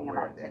talking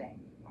about today.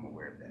 I'm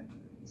aware of that.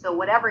 So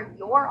whatever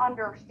your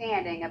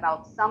understanding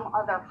about some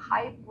other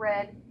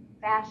hybrid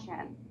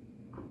fashion,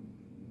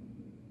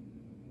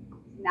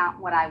 not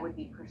what I would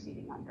be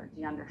proceeding under.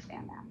 Do you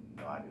understand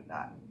that? No, I do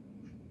not.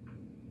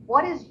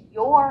 What is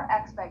your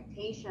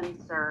expectation,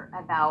 sir,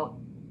 about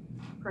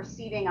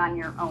proceeding on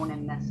your own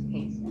in this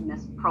case, in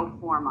this pro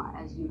forma,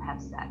 as you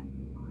have said?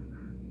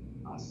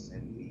 I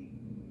simply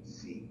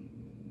seek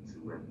to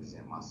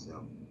represent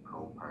myself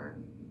pro per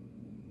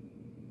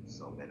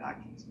so that I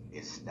can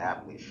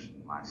establish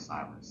my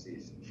sovereign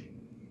citizenship.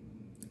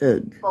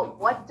 Ugh. But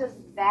what does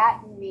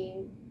that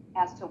mean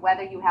as to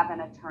whether you have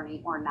an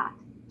attorney or not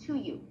to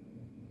you?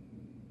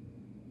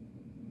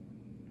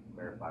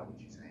 Clarify what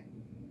you're saying,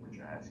 what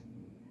you're asking.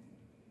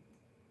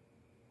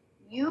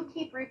 You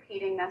keep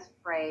repeating this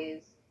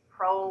phrase,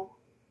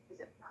 is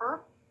it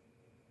perp?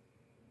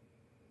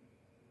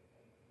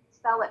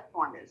 Spell it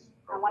for me. Yes,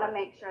 I want to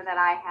make sure that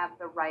I have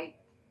the right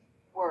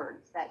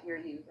words that you're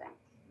using.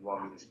 You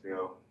want me to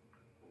spell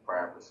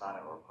prior persona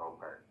or pro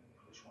per?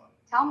 Which one?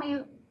 Tell me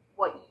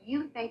what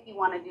you think you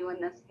want to do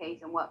in this case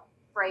and what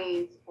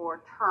phrase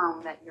or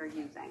term that you're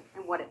using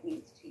and what it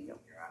means to you.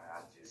 Your Honor,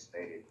 I just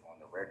stated on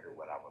the record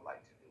what I would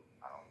like to do.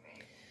 I don't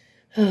mean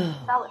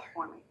Spell it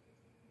for me.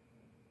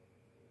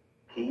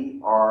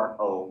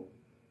 PROPRIAPERSONA.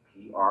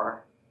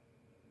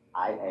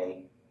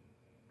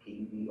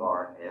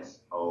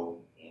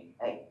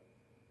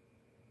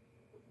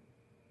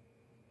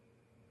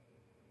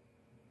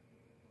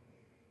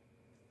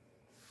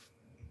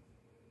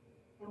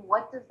 And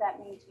what does that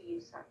mean to you,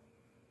 sir?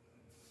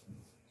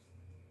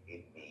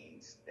 It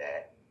means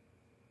that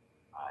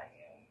I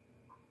am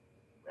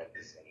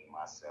representing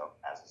myself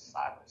as a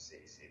sovereign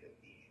citizen of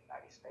the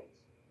United States.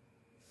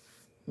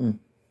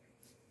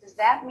 Does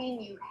that mean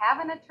you have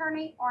an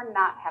attorney or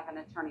not have an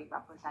attorney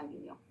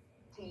representing you?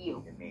 To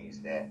you. It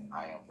means that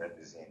I am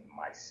representing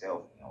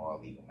myself in all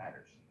legal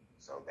matters.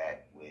 So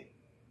that would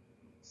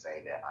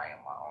say that I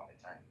am my own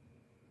attorney.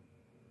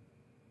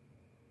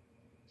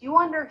 Do you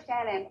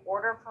understand, in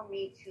order for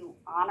me to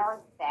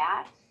honor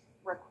that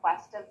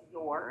request of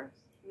yours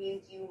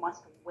means you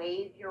must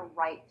waive your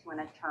right to an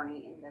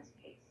attorney in this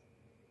case?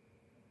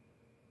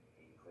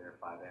 Can you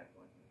clarify that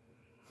for me?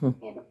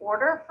 In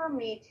order for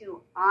me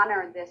to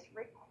honor this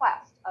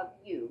request of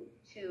you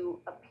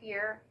to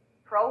appear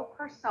pro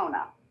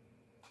persona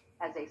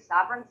as a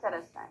sovereign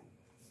citizen,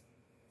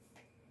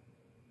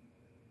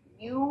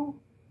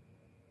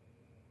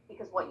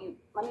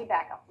 let me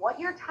back up. What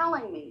you're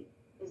telling me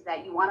is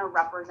that you want to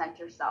represent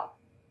yourself,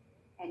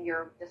 and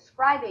you're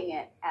describing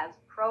it as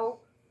pro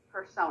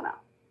persona.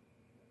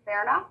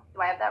 Fair enough? Do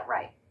I have that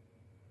right?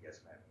 Yes,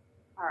 ma'am.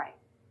 All right.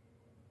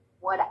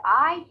 What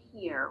I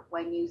hear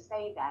when you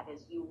say that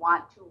is you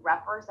want to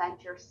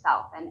represent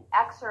yourself and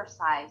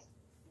exercise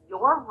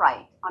your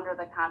right under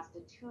the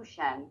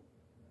Constitution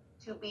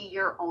to be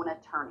your own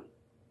attorney.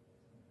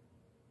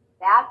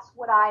 That's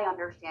what I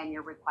understand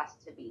your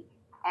request to be.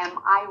 Am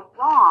I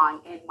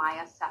wrong in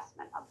my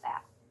assessment of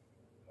that?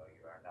 No,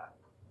 you are not.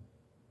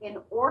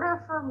 In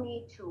order for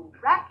me to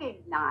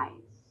recognize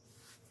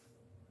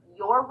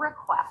your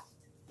request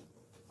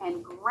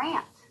and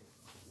grant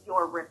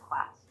your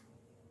request,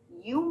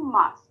 you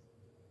must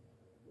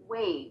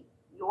waive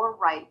your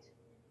right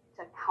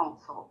to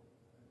counsel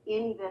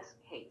in this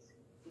case.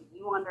 Do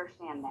you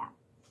understand that?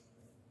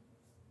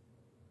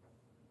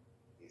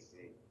 Is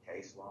it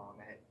case law on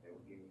that? That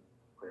will give you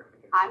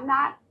clarification?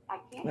 I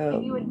can't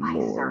give you advice,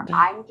 Lord. sir.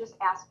 I'm just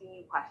asking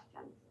you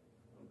questions.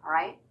 All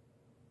right?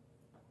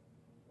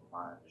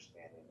 My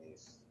understanding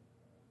is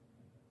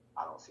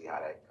I don't see how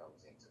that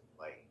comes into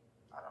play.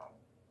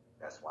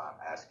 That's why I'm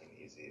asking,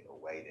 is it a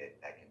way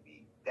that can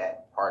be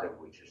that part of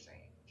what you're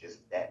saying,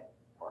 just that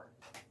part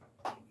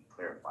can be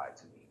clarified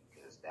to me,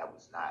 because that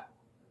was not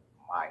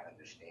my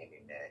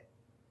understanding, that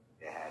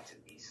there had to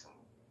be some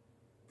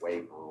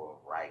waiver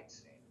of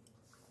rights. And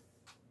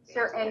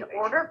Sir, in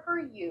order for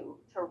you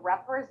to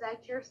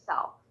represent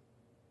yourself,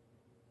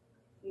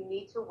 you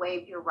need to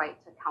waive your right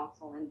to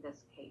counsel in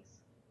this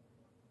case.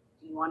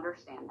 Do you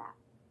understand that?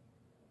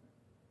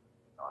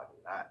 No, I do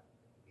not,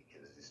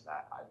 because it's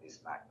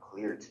not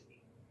clear to me.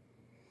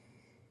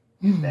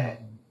 That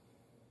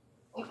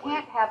you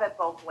can't have it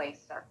both ways,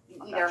 sir.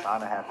 You I'm either not trying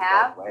to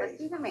have it both ways.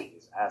 listen to me.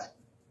 Just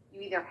asking. You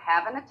either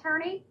have an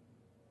attorney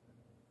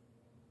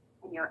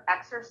and you're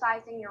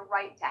exercising your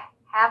right to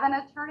have an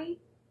attorney,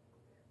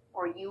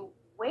 or you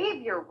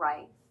waive your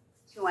right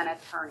to an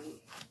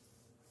attorney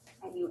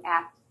and you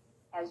act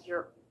as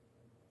your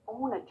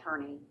own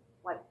attorney,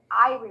 what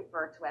I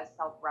refer to as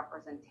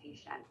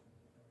self-representation.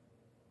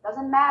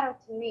 Doesn't matter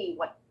to me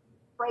what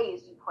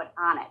phrase you put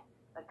on it.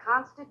 The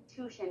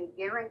Constitution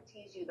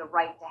guarantees you the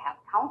right to have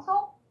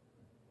counsel,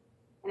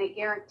 and it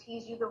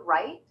guarantees you the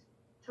right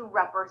to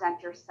represent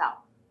yourself.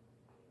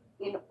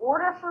 In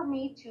order for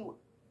me to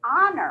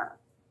honor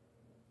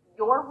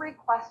your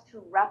request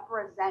to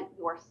represent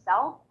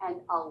yourself and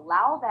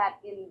allow that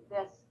in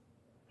this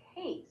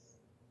case,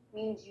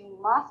 means you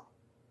must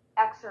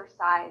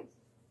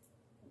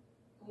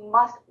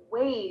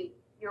waive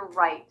your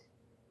right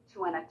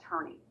to an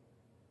attorney.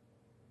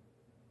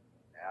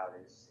 Now,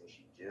 since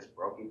you just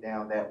broke it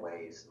down that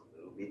way, it's a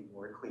little bit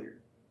more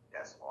clear.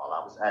 That's all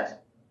I was asking.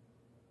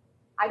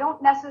 I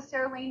don't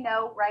necessarily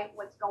know, right,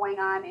 what's going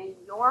on in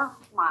your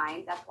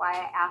mind. That's why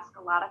I ask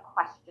a lot of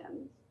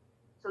questions.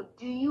 So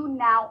do you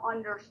now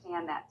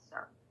understand that,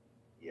 sir?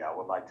 Yeah, I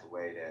would like to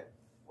waive that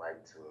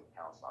right to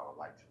counsel. I would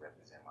like to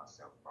represent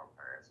myself from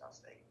her, as I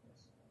stated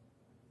this.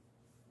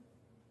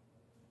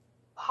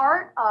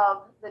 Part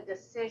of the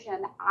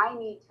decision I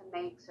need to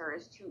make, sir,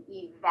 is to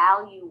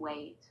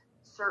evaluate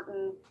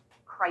certain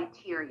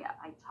criteria.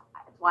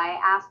 That's why I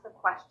asked the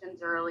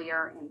questions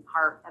earlier, in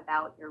part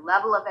about your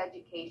level of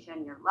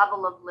education, your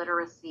level of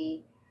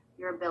literacy,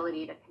 your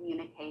ability to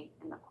communicate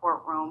in the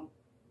courtroom,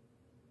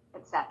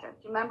 etc.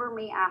 Do you remember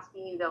me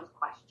asking you those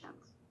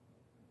questions?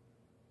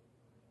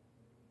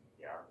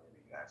 Yeah, I remember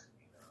you asking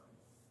me that.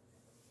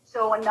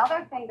 So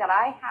another thing that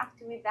I have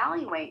to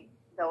evaluate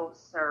those,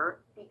 sir,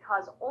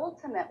 because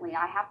ultimately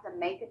I have to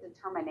make a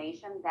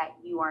determination that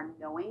you are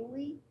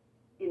knowingly,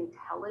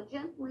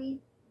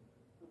 intelligently,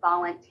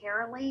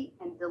 voluntarily,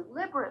 and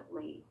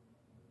deliberately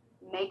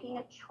making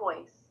a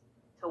choice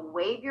to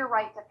waive your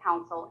right to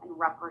counsel and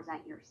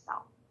represent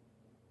yourself.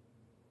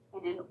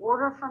 And in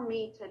order for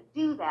me to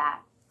do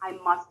that, I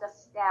must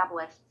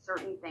establish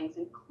certain things,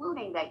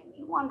 including that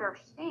you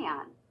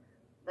understand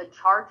the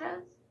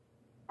charges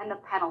and the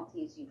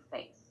penalties you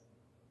face.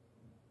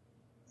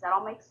 Does that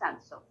all make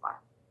sense so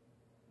far?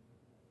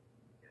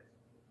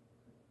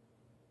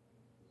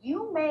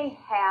 You may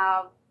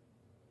have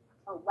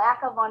a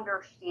lack of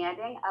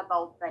understanding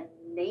about the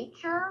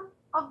nature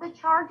of the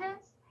charges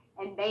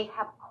and may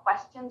have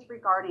questions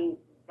regarding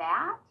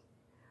that.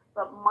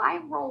 But my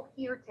role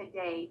here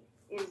today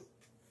is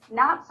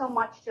not so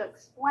much to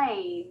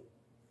explain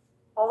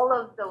all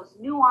of those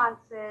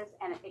nuances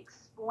and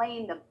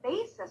explain the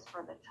basis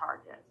for the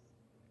charges,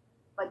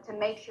 but to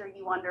make sure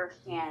you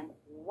understand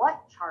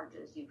what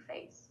charges you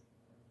face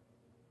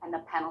and the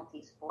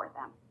penalties for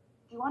them.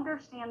 Do you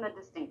understand the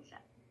distinction?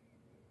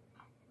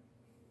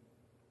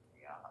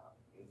 Yeah,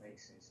 it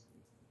makes sense to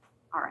me.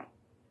 All right.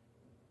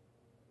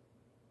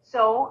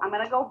 So I'm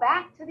going to go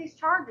back to these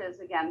charges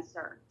again,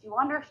 sir. Do you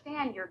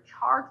understand you're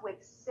charged with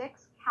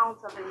 6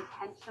 counts of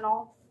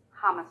intentional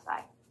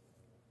homicide?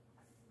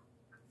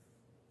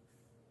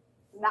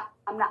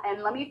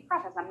 And let me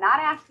preface, I'm not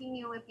asking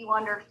you if you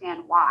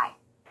understand why.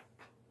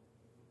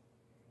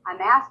 I'm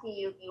asking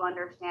you if you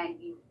understand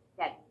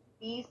that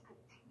these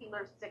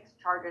particular 6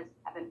 charges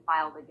have been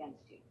filed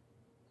against you.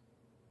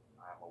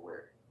 I'm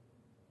aware.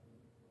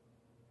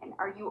 And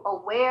are you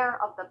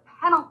aware of the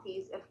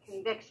penalties if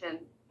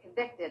convicted,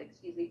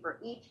 for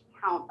each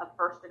count of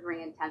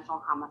first-degree intentional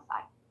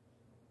homicide?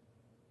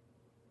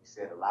 You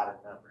said a lot of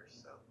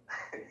numbers, so.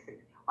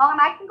 Well, and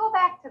I can go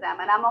back to them,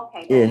 and I'm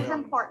okay. This is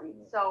important.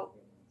 So,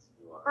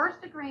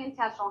 first-degree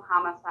intentional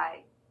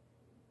homicide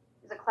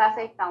is a Class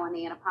A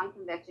felony, and upon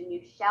conviction,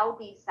 you shall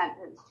be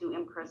sentenced to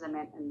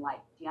imprisonment in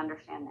life. Do you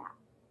understand that?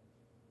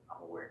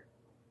 I'm aware.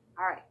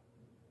 All right.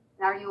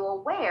 Now, are you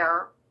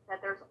aware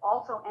that there's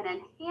also an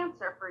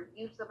enhancer for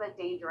use of a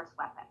dangerous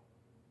weapon?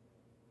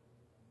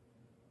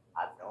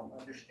 I don't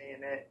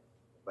understand that,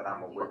 but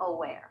I'm aware. Are you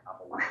aware?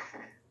 I'm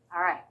aware.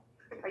 All right.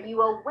 Are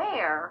you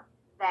aware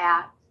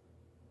that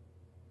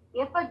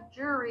if a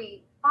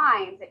jury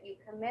finds that you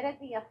committed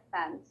the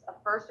offense of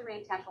first-degree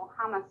intentional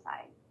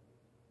homicide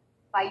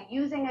by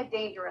using a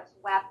dangerous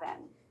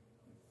weapon,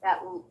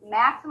 that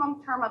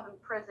maximum term of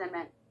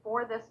imprisonment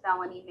for this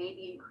felony may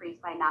be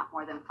increased by not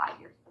more than 5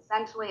 years?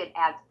 Essentially, it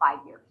adds 5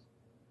 years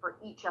for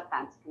each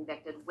offense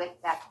convicted, with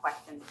that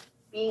question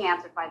being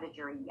answered by the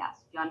jury,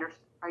 yes. Do you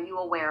understand? Are you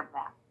aware of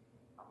that?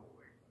 I'm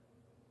aware.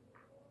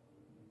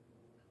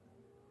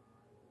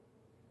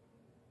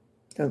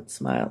 Don't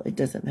smile. It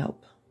doesn't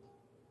help.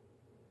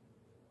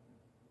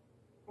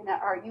 And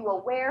are you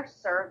aware,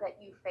 sir,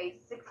 that you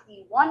face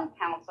 61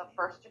 counts of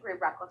first-degree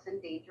reckless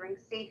endangering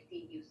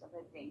safety use of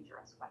a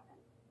dangerous weapon?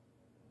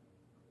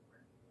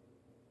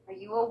 Are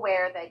you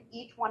aware that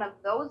each one of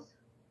those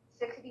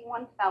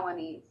 61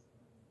 felonies,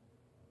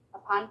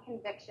 upon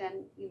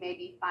conviction, you may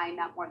be fined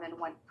not more than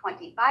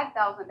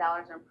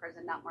 $25,000 or in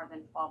prison not more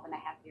than 12 and a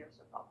half years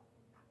or both?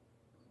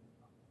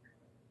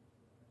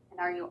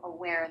 And are you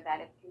aware that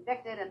if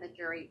convicted and the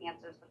jury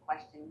answers the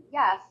question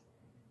yes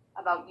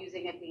about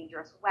using a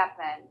dangerous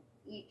weapon,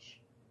 each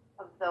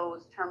of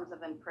those terms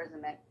of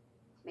imprisonment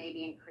may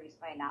be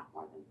increased by not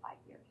more than 5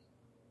 years?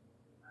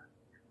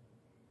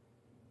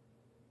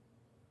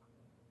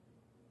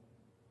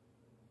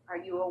 Are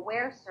you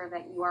aware, sir,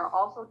 that you are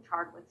also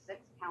charged with 6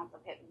 counts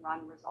of hit and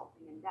run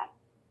resulting in death?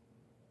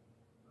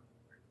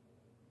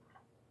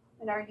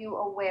 And are you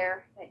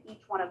aware that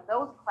each one of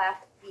those Class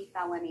B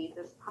felonies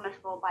is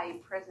punishable by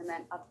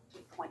imprisonment up to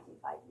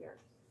 25 years?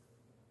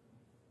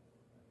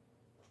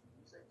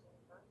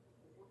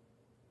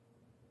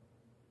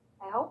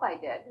 I hope I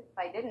did. If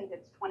I didn't,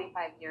 it's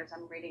 25 years.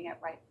 I'm reading it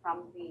right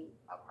from the...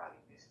 I probably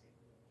missed it.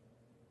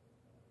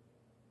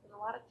 There's a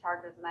lot of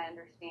charges, and I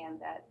understand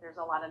that there's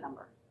a lot of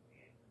numbers.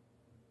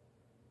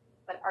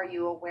 But are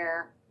you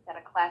aware that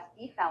a Class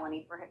B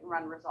felony for hit and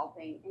run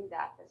resulting in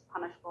death is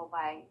punishable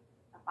by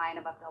a fine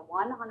of up to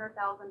 $100,000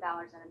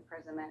 and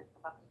imprisonment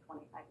of up to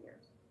 25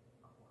 years?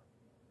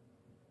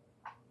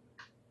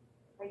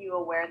 Are you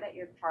aware that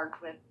you're charged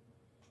with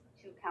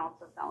 2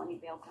 counts of felony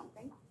bail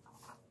jumping?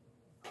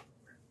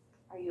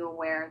 Are you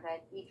aware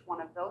that each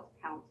one of those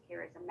counts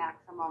carries a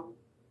maximum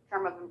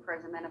term of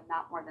imprisonment of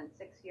not more than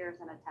 6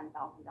 years and a $10,000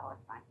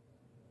 fine?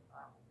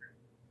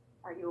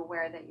 Are you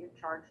aware that you're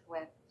charged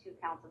with 2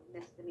 counts of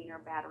misdemeanor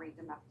battery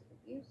domestic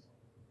abuse?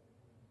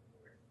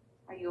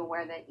 Are you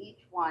aware that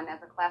each one,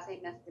 as a Class A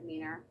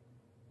misdemeanor,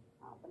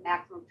 the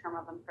maximum term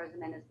of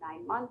imprisonment is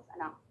 9 months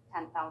and a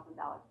 $10,000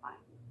 fine?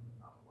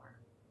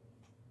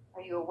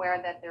 Are you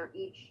aware that they're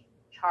each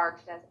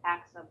charged as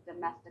acts of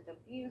domestic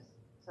abuse,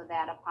 so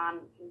that upon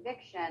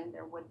conviction,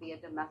 there would be a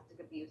domestic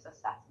abuse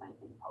assessment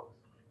imposed?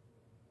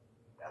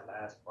 That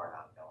last part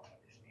I don't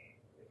understand.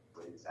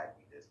 What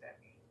exactly does that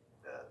mean?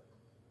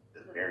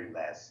 The very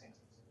last sentence.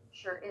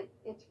 Sure,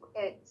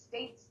 it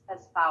states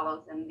as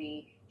follows in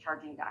the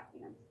charging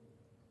documents,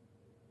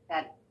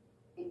 that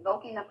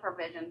invoking the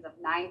provisions of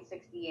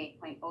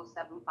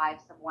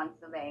 968.075 sub 1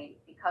 sub a,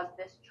 because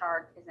this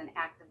charge is an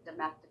act of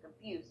domestic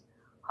abuse,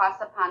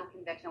 costs upon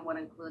conviction would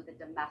include the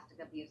domestic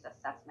abuse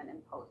assessment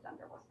imposed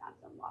under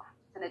Wisconsin law.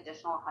 It's an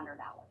additional $100.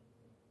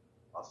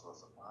 Also,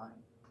 it's a fine.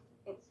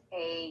 It's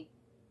a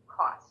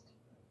cost.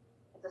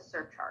 It's a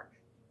surcharge.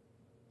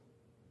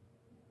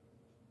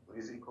 What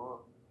is it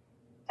called?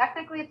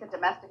 Technically, it's a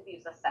domestic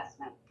abuse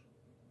assessment.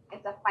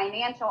 It's a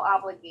financial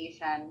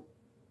obligation,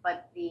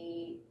 but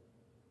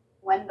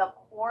when the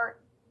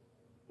court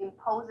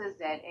imposes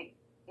it,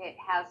 it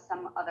has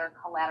some other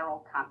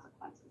collateral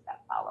consequences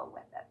that follow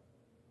with it.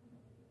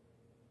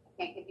 I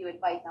can't give you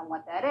advice on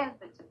what that is,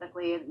 but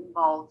typically it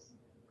involves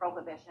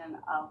prohibition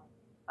of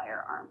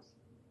firearms.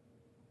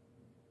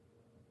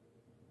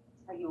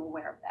 Are you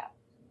aware of that?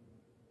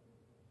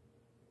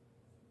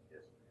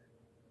 Yes.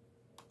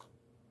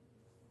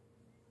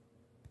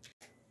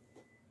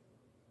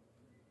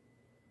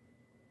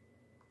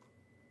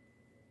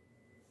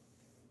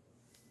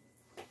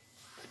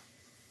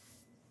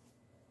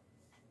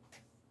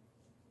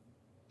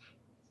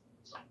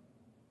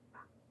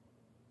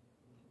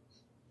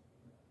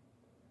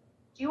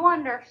 Do you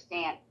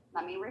understand?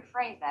 Let me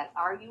rephrase that.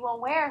 Are you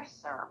aware,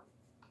 sir,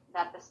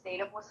 that the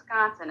state of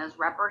Wisconsin is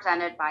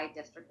represented by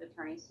District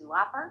Attorney Sue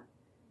Lopper,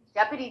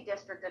 Deputy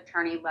District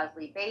Attorney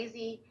Leslie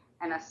Basie,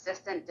 and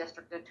Assistant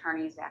District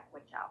Attorney Zach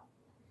Wichow?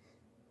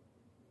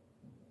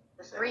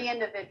 The three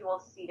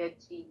individuals seated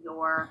to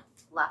your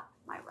left,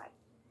 my right.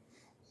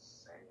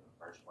 Say the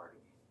first part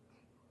again.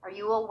 Are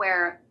you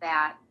aware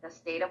that the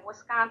state of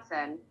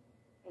Wisconsin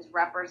is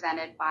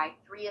represented by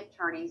 3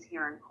 attorneys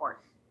here in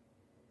court?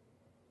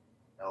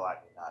 No, I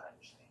did not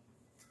understand.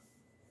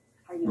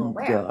 Are you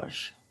aware?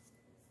 Gosh.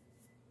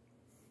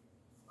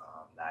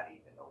 Not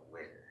even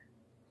aware.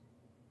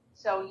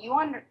 So are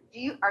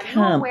you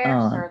Come aware,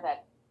 on. sir,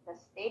 that the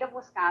state of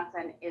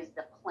Wisconsin is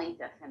the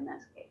plaintiff in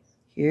this case?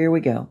 Here we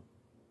go.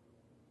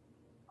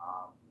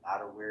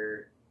 Not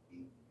aware.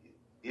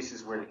 This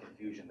is where the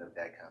confusion of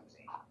that comes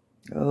in.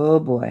 Oh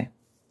boy.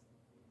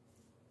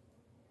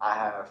 I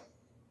have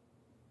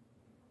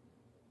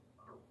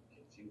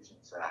confusion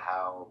to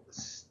how the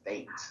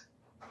state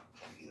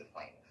can be the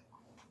plaintiff.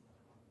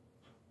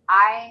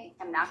 I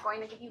am not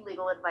going to give you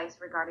legal advice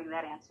regarding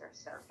that answer,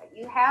 sir. But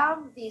you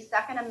have the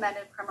second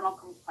amended criminal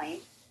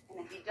complaint, and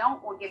if you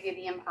don't, we'll give you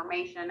the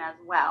information as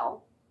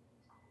well.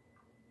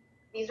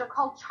 These are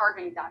called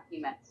charging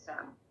documents,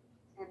 sir.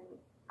 And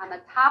on the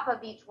top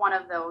of each one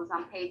of those,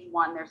 on page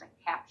 1, there's a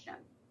caption.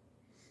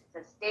 It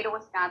says State of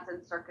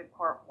Wisconsin Circuit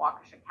Court,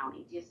 Waukesha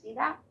County. Do you see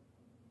that?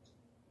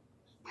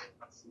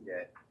 I see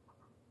that.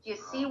 Do you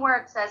see where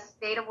it says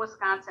State of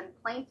Wisconsin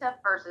Plaintiff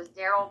versus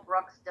Darrell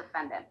Brooks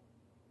Defendant?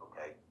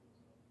 Okay.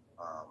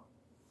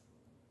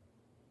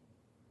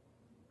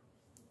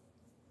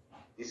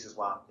 This is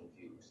why I'm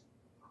confused.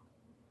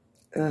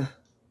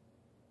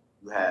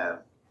 You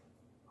have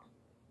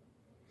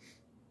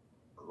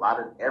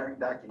every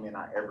document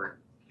I ever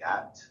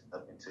got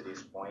up until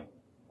this point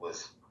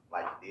was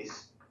like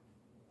this,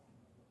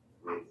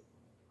 with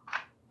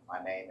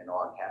my name in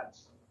all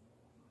caps.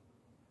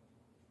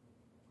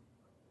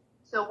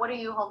 So what are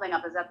you holding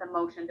up? Is that the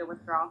motion to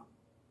withdraw?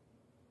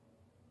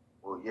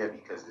 Well, yeah,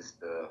 because it's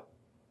the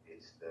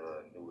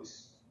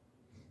newest.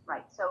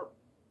 Right. So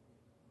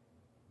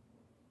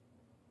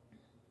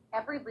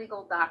every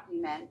legal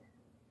document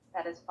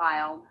that is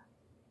filed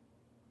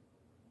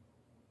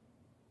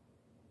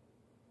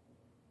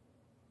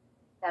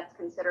that's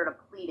considered a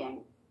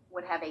pleading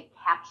would have a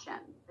caption.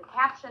 The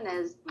caption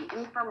is the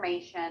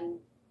information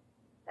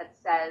that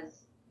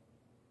says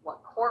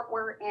what court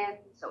we're in,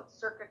 so it's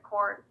circuit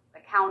court,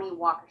 the county,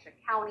 Waukesha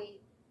County,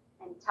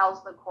 and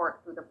tells the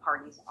court who the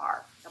parties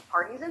are. The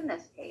parties in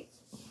this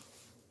case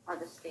are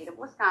the state of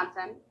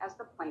Wisconsin as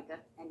the plaintiff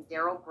and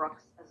Darrell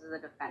Brooks as the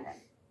defendant.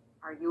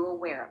 Are you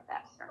aware of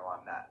that, sir? No,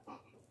 I'm not.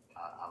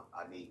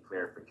 I need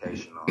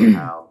clarification on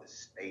how the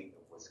state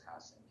of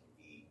Wisconsin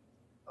can be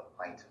a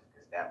plaintiff,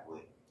 because that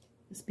would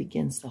This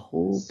begins the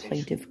whole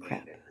essentially plaintiff mean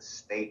crap. that the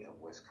state of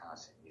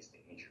Wisconsin is the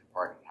injured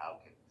party. How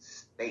can the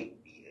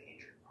state be the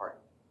injured party?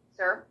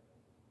 Sir,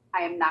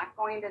 I am not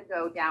going to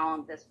go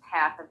down this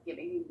path of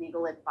giving you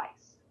legal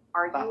advice.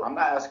 Are you? I'm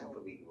not asking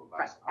for legal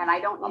advice. Right, and I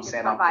don't need I'm to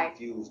saying provide. I'm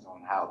confused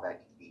on how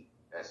that can be.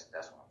 That's what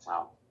I'm saying.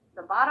 Well,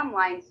 the bottom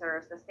line, sir,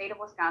 is the state of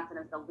Wisconsin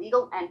is the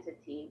legal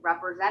entity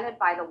represented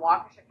by the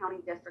Waukesha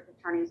County District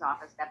Attorney's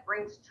Office that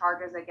brings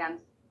charges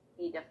against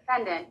a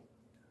defendant.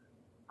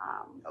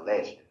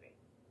 Alleged defendant.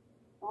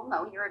 Well,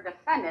 no, you're a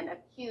defendant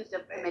accused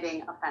of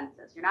committing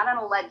offenses. You're not an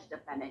alleged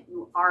defendant.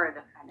 You are a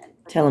defendant.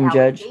 But Tell him,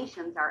 Judge.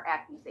 Allegations are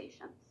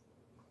accusations.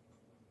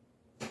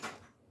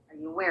 Are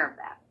you aware of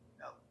that?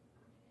 No.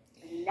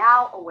 Are you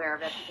now aware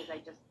of it because I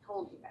just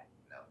told you that?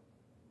 No.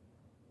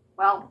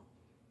 Well,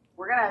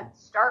 we're going to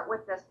start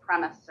with this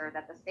premise, sir,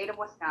 that the state of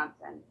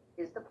Wisconsin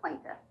is the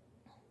plaintiff.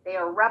 They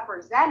are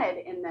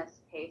represented in this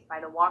case by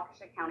the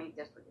Waukesha County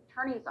District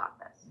Attorney's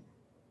Office.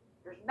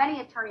 There's many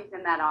attorneys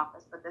in that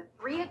office, but the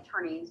 3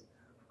 attorneys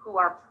who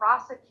are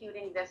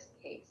prosecuting this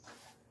case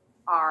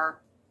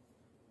are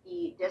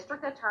the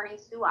district attorney,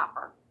 Sue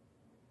Opper,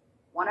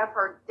 one of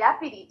her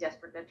deputy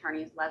district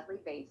attorneys, Leslie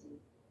Basie,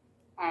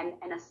 and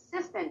an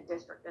assistant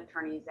district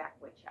attorney, Zach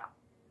Witchow.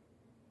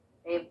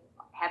 They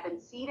have been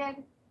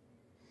seated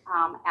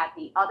at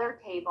the other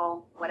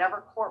table,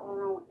 whatever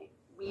courtroom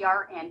we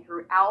are in,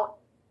 throughout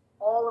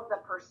all of the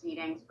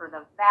proceedings, or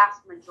the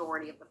vast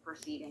majority of the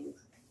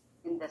proceedings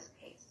in this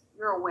case.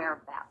 You're aware of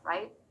that,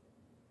 right?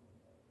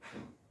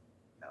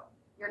 No.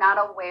 You're not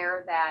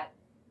aware that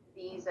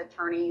these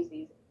attorneys,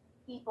 these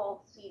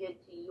people seated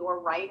to your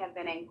right, have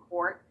been in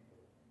court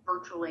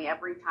virtually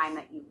every time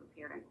that you've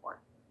appeared in court?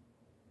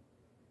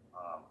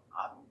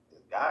 The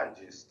guy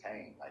just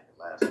came like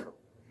the last couple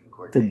of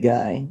court The days.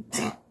 guy.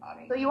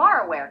 So you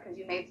are aware because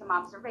you made some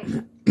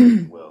observations.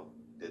 Well,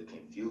 the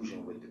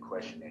confusion with the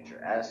question that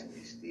you're asking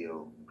is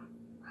still,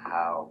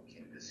 how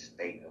can the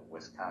state of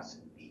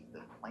Wisconsin be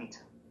the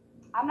plaintiff?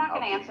 I'm not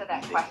going to How answer can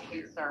that it be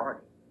question, the sir.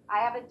 party? I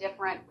have a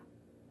different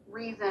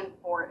reason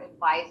for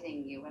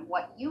advising you, and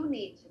what you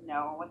need to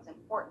know, what's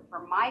important for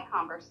my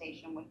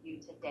conversation with you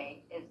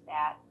today, is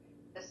that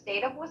the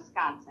state of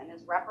Wisconsin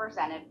is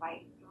represented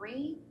by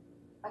 3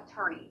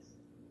 attorneys.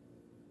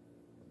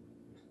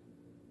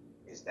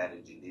 Is that a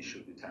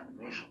judicial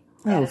determination?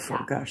 Oh,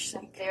 for gosh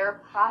That's sake.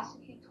 their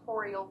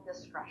prosecutorial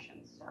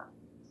discretion, sir.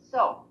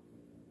 So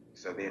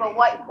they're but the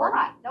what, injured hold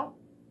party? on, nope.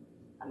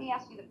 Let me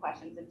ask you the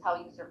questions and tell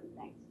you certain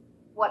things.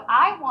 What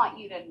I want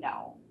you to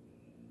know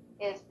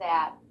is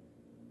that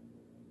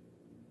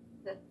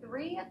the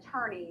 3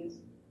 attorneys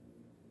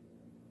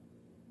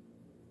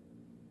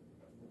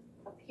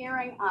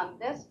appearing on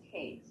this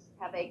case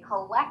have a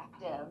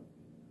collective,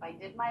 if I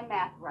did my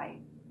math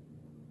right,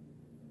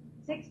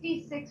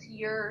 66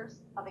 years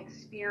of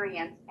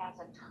experience as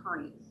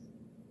attorneys.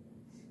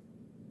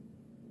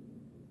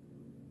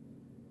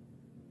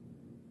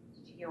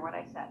 Did you hear what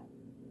I said?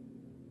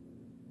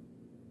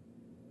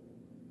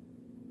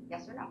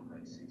 Yes or no?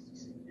 Like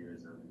 66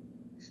 years of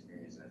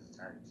experience as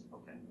attorneys.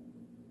 Okay.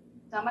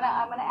 So I'm gonna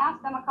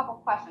ask them a couple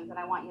questions, and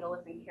I want you to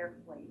listen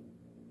carefully.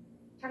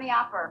 Attorney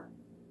Opper,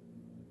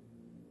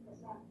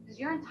 has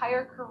your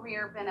entire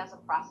career been as a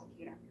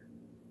prosecutor?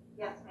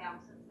 Yes, ma'am,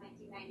 since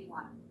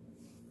 1991.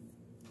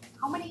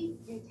 How many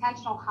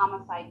intentional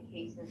homicide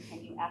cases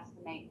can you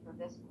estimate for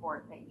this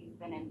court that you've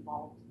been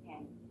involved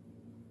in?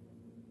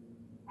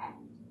 10.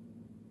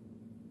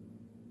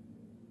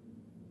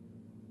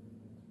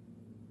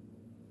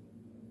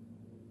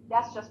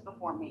 That's just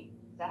before me.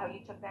 Is that how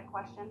you took that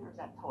question, or is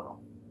that total?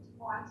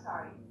 Oh, I'm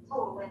sorry.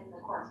 Total in the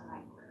course of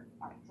my career.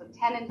 All right, so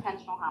 10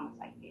 intentional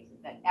homicide cases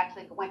that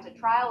actually went to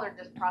trial or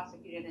just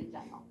prosecuted in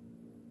general.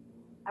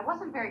 I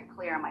wasn't very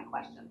clear on my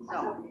question,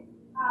 so.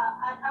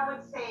 I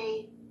would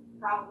say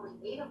probably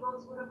 8 of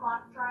those would have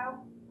gone to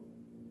trial.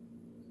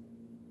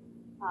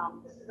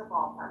 This is a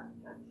ballpark,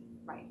 Judge.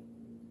 Right.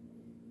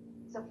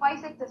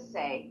 Suffice it to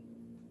say,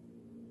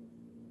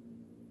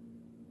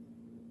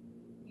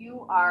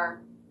 you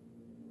are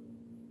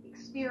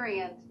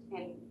experienced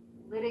in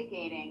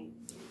litigating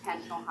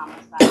intentional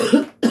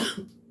homicide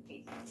cases.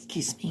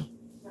 Excuse me.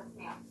 Yes,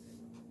 ma'am.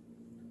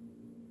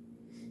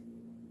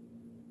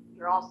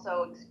 You're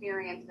also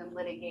experienced in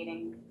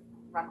litigating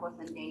reckless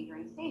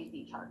endangering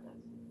safety charges.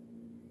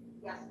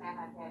 Yes, ma'am.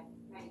 I've had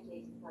many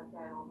cases like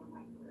that over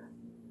my career.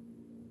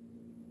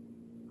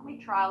 How many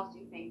trials do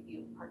you think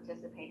you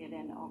participated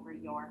in over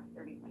your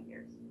 31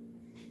 years?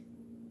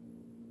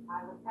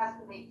 I would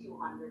estimate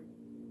 200.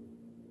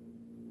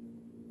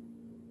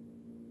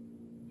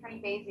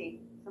 Attorney Basie,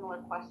 similar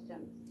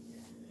questions.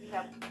 You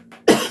have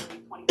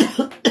 25 years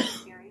of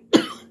experience.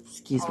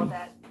 Excuse All me. of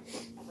that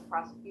as a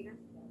prosecutor.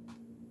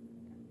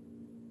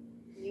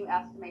 Can you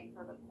estimate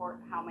for the court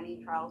how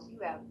many trials you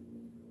have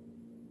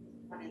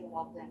been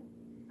involved in?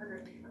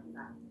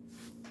 129.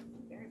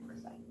 Very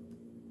precise.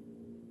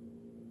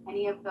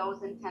 Any of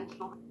those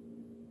intentional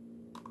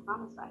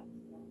homicides?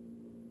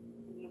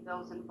 Any of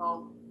those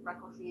involve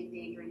recklessly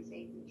endangering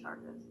safety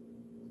charges?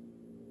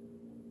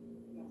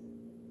 Yes.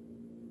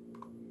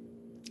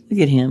 Look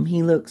at him.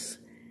 He looks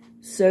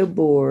so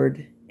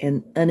bored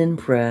and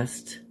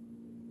unimpressed.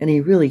 And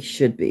he really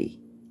should be.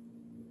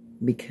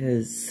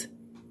 Because,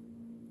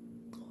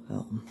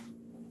 well,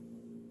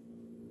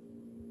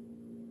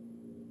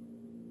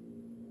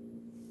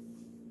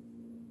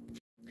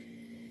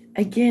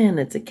 again,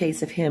 it's a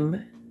case of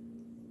him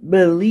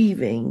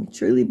believing,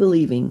 truly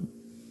believing,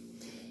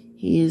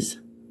 he is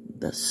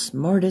the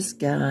smartest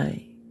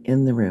guy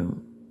in the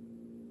room.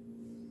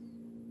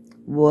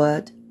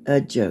 What a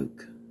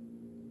joke.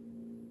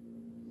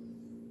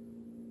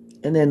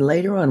 And then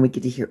later on, we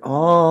get to hear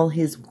all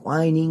his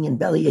whining and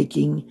belly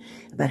aching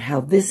about how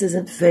this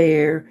isn't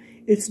fair.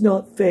 It's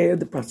not fair.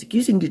 The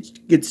prosecution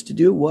gets to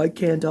do it. Why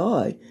can't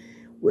I?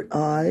 Would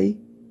I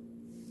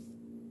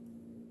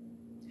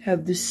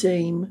have the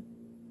same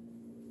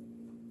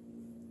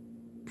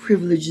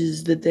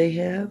privileges that they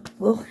have?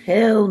 Well,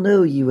 hell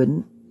no, you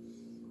wouldn't.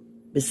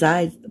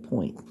 Besides the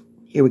point.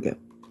 Here we go.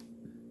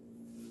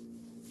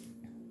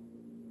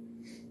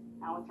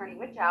 Now, Attorney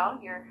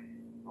Witchow, you're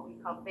what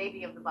we call the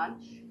baby of the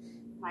bunch.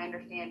 my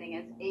understanding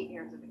is 8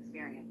 years of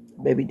experience.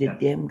 Baby did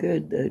damn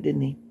good, though,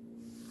 didn't he?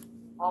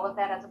 All of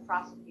that as a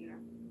prosecutor.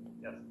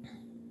 Yes.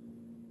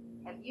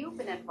 Have you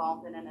been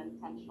involved in an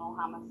intentional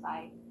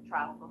homicide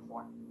trial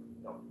before?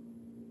 No.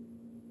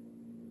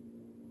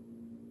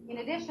 In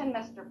addition,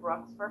 Mr.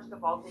 Brooks, first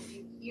of all, did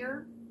you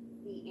hear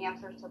the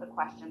answers to the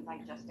questions I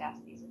just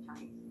asked these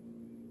attorneys?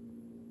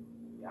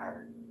 Yeah, I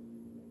heard.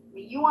 I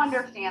mean, you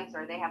understand,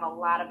 sir, they have a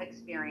lot of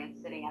experience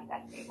sitting at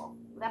that table.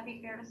 Would that be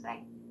fair to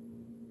say?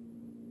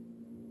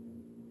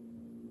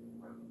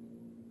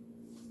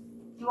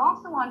 You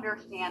also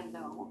understand,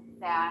 though,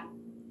 that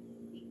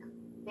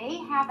they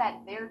have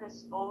at their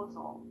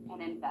disposal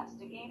an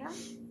investigator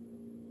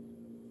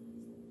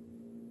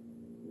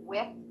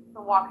with the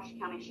Waukesha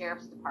County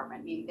Sheriff's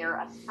Department. I mean,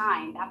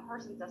 that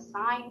person's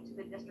assigned to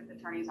the district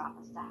attorney's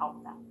office to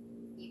help them,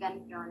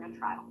 even during a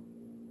trial.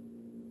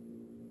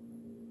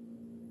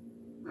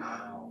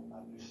 I don't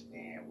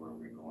understand where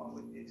we're going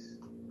with this.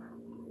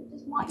 I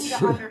just want you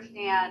to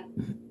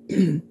understand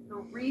the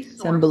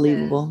resources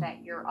unbelievable.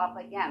 that you're up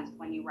against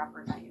when you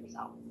represent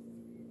yourself.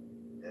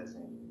 It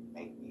doesn't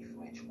make me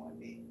flinch one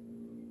bit.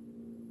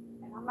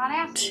 And I'm not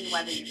asking you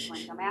whether you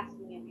flinch, I'm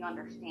asking you if you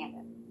understand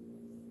it.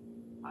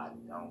 I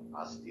don't.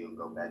 I'll still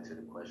go back to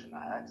the question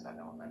I asked. I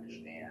don't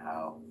understand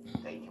how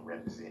they can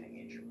represent an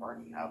injured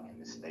party. How can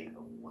the state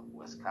of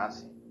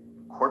Wisconsin,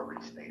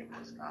 corporate state of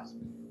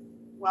Wisconsin,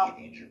 Well,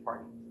 be an injured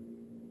party?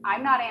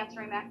 I'm not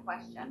answering that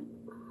question.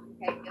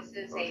 Okay, this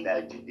is So is that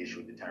a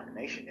judicial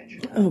determination that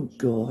you're Oh,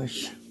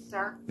 gosh.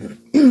 Sir,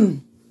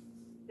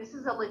 this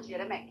is a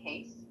legitimate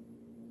case,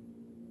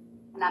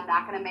 and I'm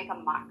not going to make a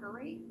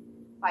mockery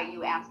by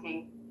you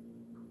asking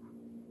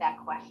that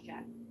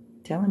question.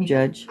 Tell him,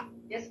 Judge.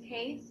 This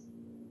case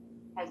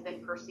has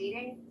been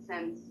proceeding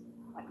since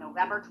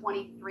November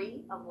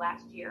 23 of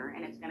last year,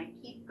 and it's going to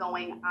keep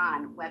going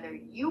on, whether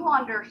you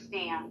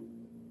understand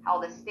how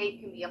the state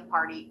can be a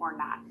party or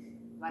not.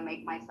 Do I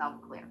make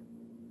myself clear?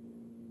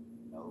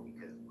 No,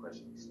 because the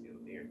question is still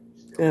there.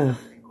 Still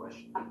a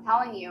question. I'm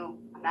telling you,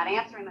 I'm not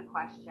answering the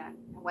question,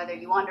 and whether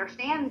you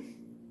understand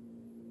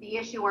the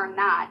issue or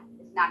not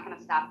is not going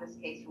to stop this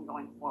case from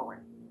going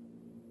forward.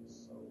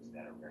 So is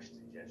that a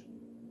arrested judgment?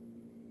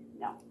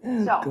 No.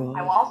 Oh, So God.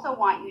 I also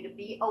want you to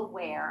be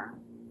aware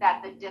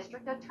that the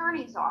district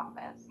attorney's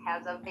office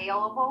has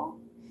available,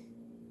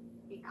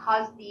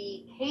 because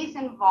the case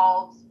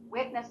involves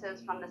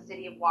witnesses from the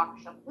city of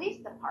Waukesha Police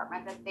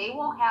Department, that they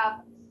will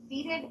have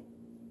seated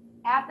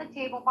at the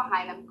table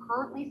behind them,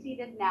 currently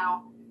seated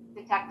now,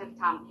 Detective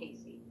Tom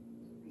Casey.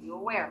 Are you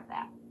aware of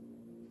that?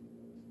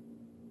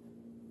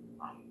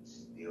 I'm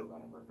still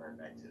going to refer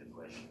back to the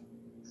question.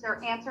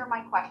 Sir, answer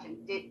my question.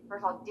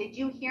 First of all, did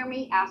you hear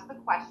me ask the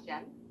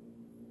question?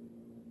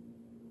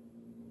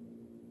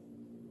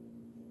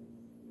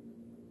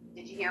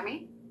 Did you hear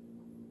me?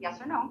 Yes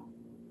or no?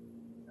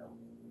 No.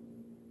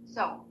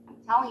 So, I'm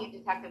telling you,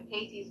 Detective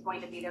Casey is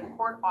going to be their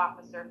court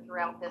officer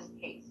throughout this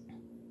case.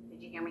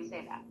 Did you hear me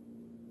say that?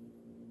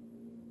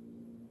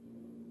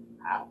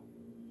 How?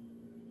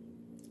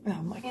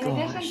 Oh, my In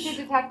gosh. addition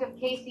to Detective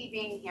Casey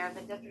being here,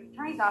 the district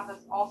attorney's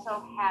office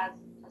also has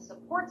a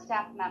support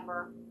staff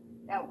member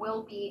that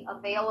will be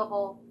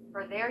available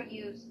for their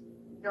use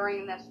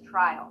during this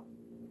trial.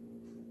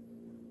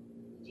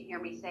 Did you hear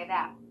me say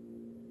that?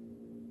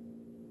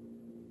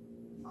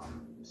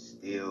 I'm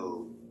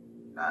still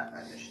not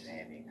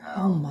understanding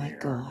how. Oh, my there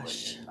are gosh.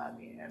 questions not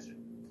being answered.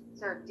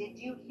 Sir, did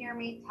you hear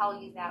me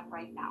tell you that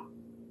right now?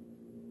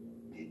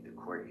 Did the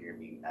court hear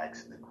me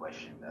ask the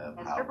question of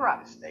Mr. how can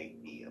Brooks. the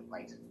state be a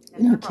plaintiff?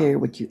 I don't Mr. care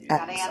Brooks, what you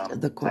gotta ask answer.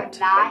 the court.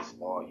 Not- Case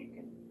law you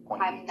can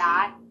point me I'm to.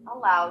 not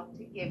allowed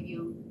to give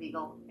you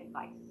legal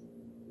advice,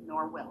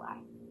 nor will I.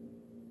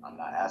 I'm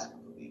not asking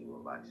for legal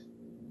advice.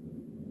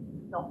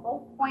 The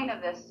whole point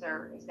of this,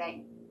 sir, is that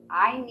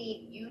I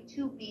need you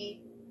to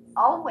be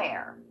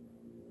aware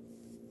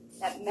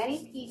that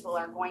many people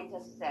are going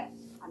to sit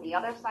on the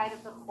other side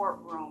of the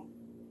courtroom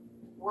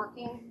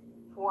working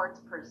towards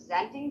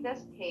presenting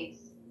this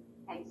case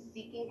and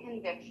seeking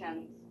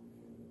convictions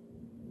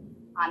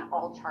on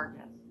all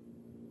charges.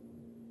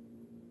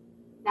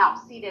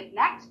 Now, seated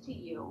next to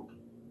you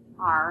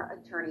are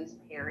Attorneys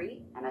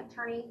Perry and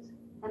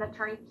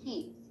Attorney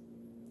Keyes.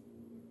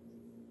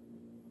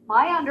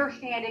 My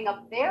understanding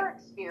of their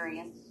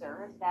experience,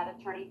 sir, is that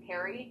Attorney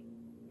Perry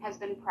has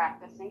been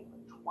practicing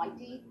for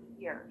 20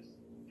 years.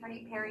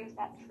 Attorney Perry, is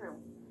that true?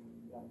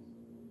 Yes.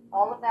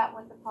 All of that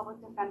with the Public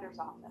Defender's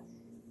Office.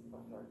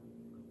 That's right.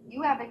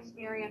 You have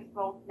experience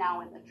both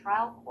now in the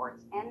trial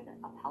courts and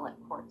appellate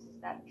courts.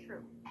 Is that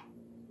true?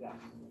 Yes.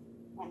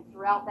 And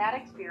throughout that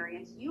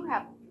experience, you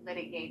have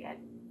litigated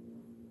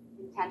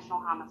intentional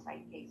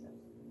homicide cases.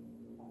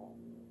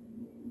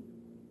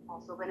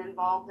 Also been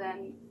involved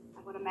in,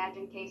 I would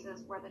imagine,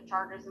 cases where the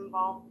charges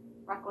involve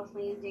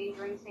recklessly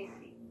endangering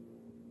safety.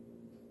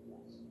 Yes.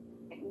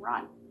 Hit and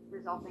run,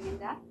 resulting in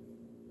death.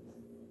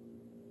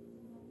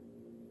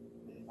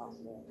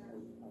 Possible. I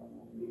don't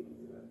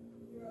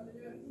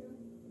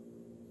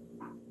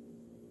know.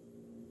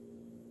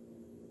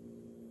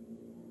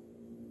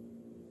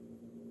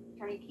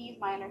 Attorney Keys,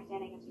 my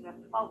understanding is you have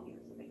 12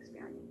 years of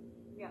experience.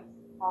 Yes,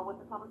 All with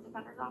the Public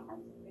Defender's Office?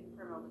 in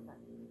criminal defense.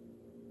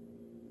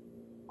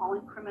 All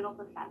in criminal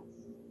defense.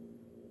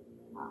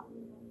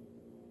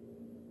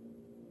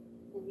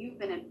 And you've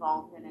been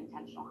involved in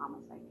intentional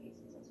homicide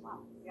cases as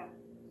well. Yeah.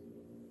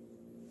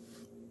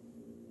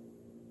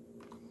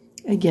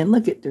 Again,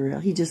 look at Darrell.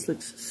 He just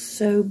looks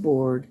so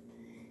bored.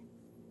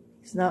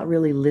 He's not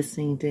really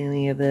listening to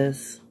any of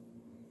this.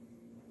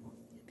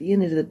 At the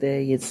end of the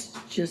day, it's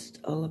just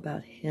all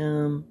about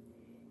him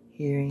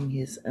hearing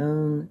his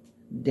own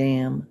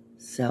damn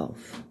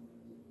self.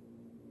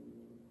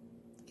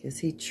 Because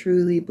he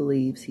truly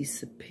believes he's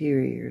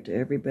superior to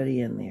everybody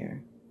in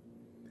there.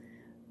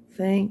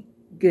 Thank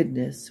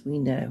goodness we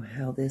know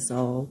how this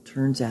all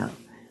turns out,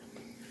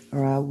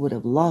 or I would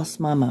have lost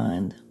my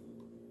mind.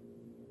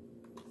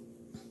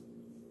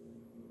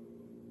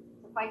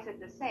 Suffice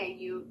it to say,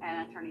 you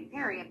and Attorney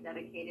Perry have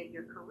dedicated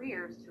your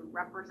careers to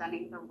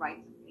representing the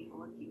rights of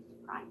people accused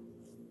of crimes.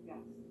 Yes,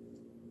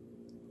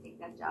 Take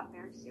that job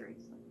very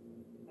seriously.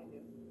 I do.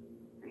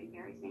 Attorney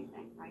Perry, same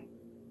thing, right?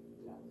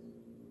 Yes.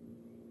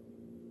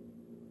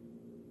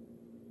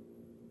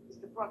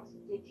 Mr. Brooks,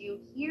 did you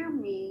hear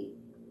me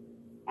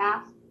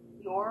ask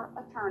your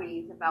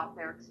attorneys about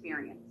their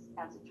experience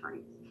as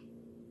attorneys?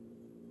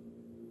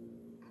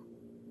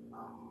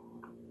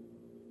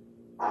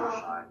 I'm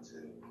trying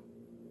to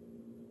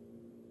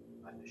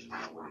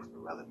understand what is the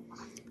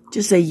relevance.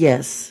 Just say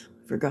yes,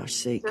 for gosh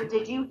sake. Sir,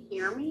 did you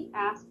hear me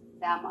ask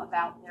them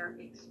about their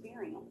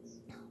experience?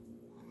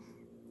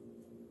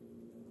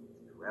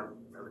 The relevance.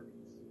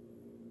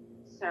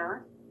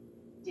 Sir,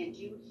 did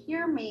you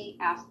hear me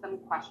ask them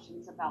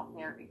questions about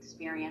their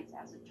experience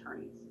as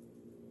attorneys?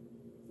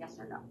 Yes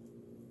or no?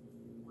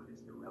 What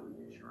is the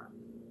relevance, Your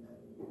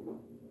Honor?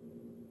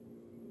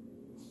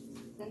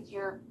 Since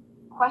you're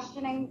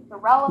questioning the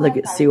relevance,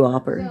 Look at I Sue would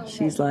Opper. assume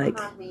She's that you like,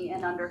 heard me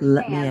and let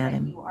understand me at that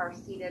him. you are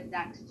seated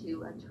next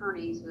to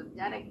attorneys who have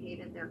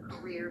dedicated their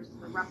careers to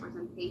the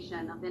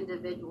representation of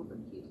individuals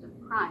accused of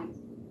crimes,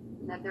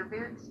 and that they're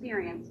very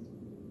experienced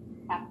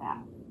at that.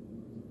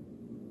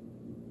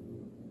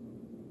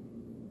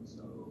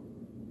 So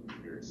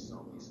you're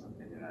assuming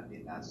something that I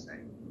did not say.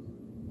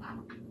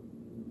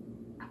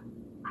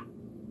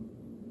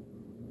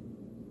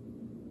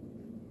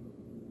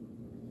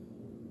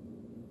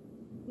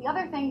 The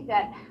other thing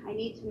that I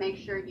need to make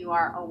sure you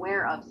are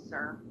aware of,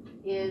 sir,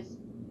 is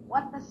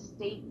what the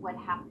state would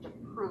have to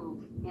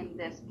prove in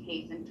this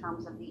case in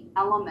terms of the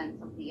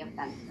elements of the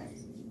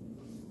offenses.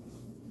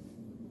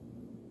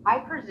 I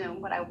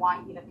presume, but I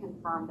want you to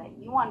confirm that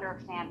you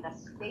understand the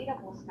state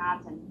of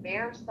Wisconsin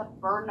bears the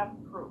burden of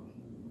proof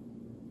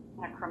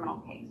in a criminal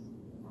case.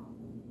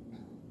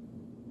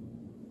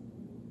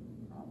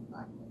 I'm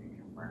not going to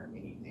confirm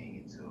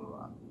anything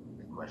until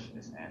the question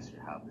is answered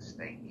how the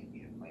state can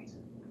be a plaintiff.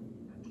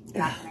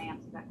 You're not going to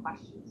answer that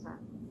question, sir.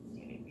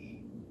 Can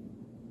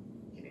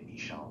it be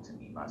shown to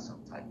me by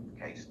some type of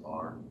case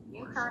law?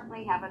 You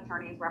currently have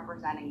attorneys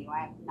representing you.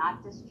 I have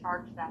not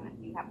discharged them.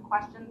 If you have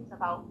questions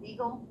about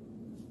legal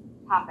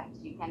topics,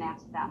 you can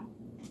ask them.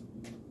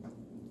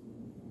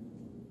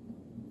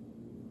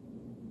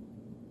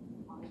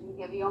 I'll even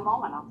give you a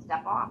moment. I'll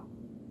step off.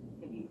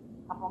 Give you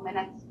a couple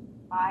minutes,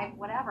 5,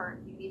 whatever.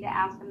 You need to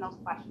ask them those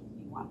questions.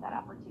 You want that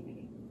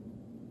opportunity.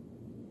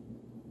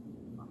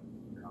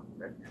 I'm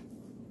ready.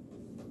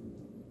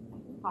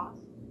 Pause.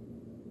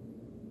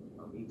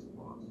 No need to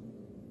pause.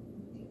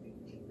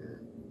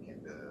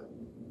 Can the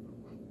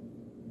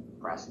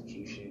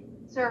prosecution?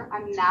 Sir,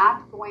 I'm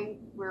not going,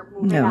 we're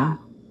moving on.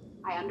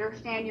 I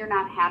understand you're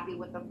not happy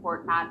with the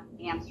court not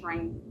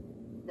answering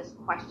this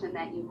question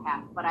that you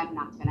have, but I'm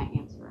not going to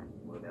answer it.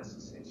 Well, that's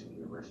essentially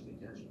a rush to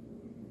judgment.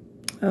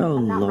 Oh,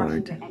 I'm not rushing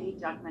Lord. to any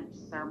judgment,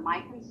 sir.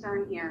 My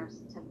concern here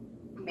is to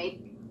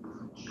make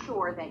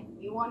sure that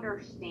you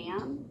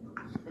understand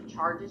the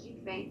charges you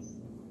face,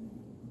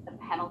 the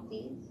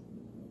penalties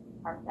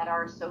that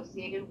are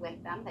associated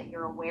with them, that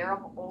you're aware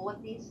of all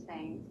of these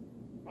things,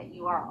 that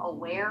you are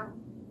aware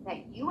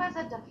that you as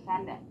a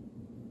defendant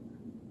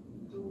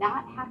do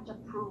not have to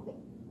prove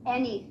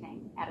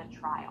anything at a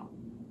trial.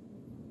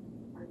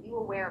 Are you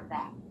aware of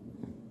that?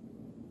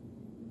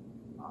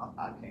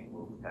 I can't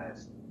move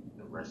past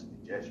the rush to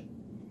judgment.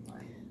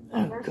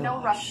 Oh, There's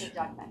no rush gosh. to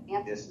judgment.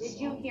 Did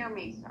you hear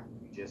me, sir?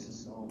 You just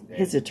assume that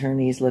His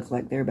attorneys look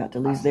like they're about to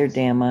lose their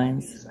damn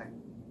minds.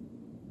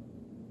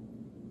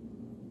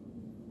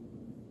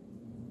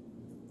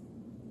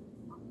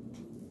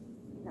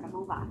 We're going to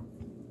move on.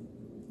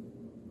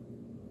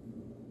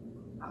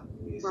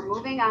 We're We're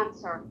moving on,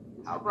 sir.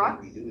 How Mr. can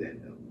Brooks, we do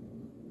that though?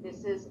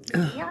 this is,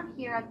 Ugh. we are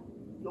here at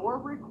your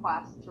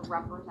request to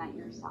represent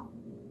yourself.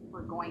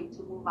 We're going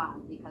to move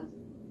on because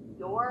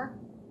your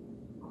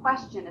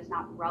question is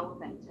not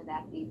relevant to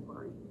that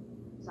inquiry.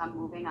 So I'm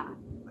moving on.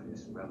 But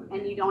it's relevant.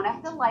 And you don't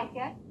have to like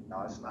it.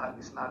 No, it's not.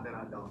 It's not that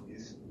I don't.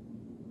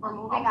 We're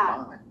moving I'm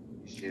on. fine.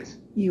 It's just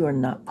You are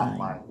not I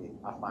fine.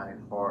 find it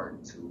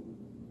hard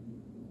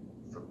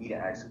for me to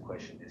ask a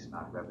question that's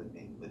not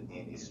relevant, but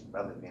then it's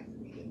relevant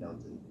for me to know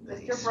the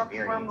Mr. Brooks, we're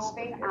experience of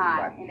moving on,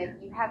 everybody and here.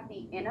 if you have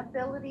the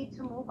inability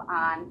to move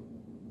on,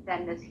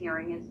 then this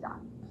hearing is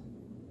done.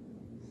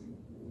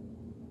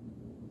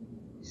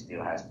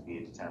 Still has to be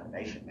a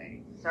determination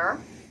made. Sir,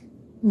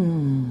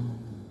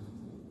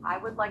 I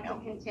would like to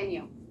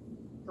continue,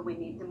 so we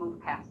need to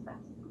move past this.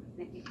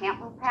 And if you can't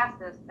move past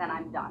this, then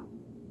I'm done.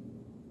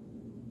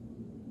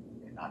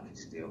 And I can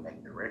still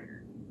make the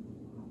record.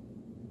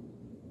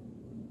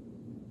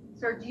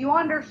 Sir, do you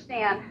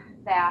understand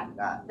that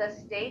Not. the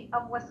state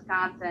of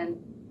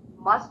Wisconsin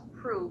must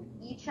prove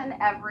each and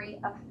every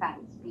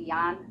offense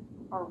beyond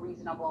a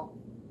reasonable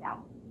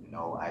doubt?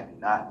 No, I do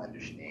not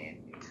understand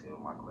until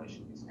my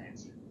question is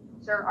answered.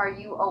 Sir, are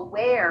you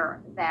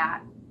aware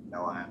that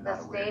No, I am the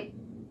not aware. state...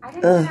 I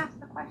didn't even ask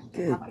the question.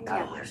 Good How can you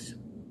answer? gosh.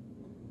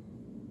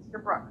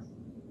 Mr. Brooks,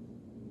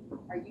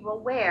 are you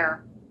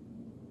aware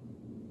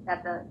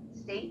that the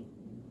state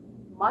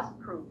must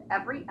prove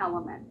every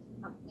element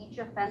of each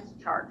offense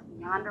charged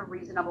beyond a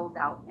reasonable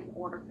doubt in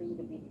order for you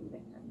to be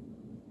convicted?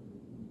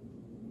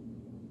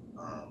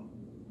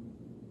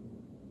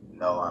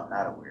 No, I'm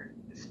not aware.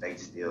 The state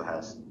still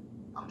has,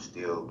 I'm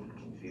still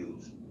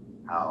confused.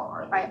 How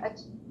are they? Right,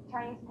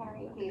 Attorney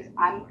Perry, please,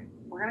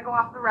 we're gonna go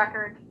off the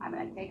record. I'm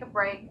gonna take a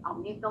break. I'll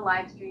mute the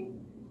live stream.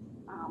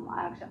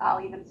 I'll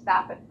even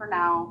stop it for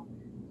now.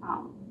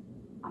 I'm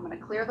gonna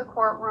clear the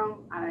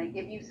courtroom. I'm gonna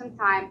give you some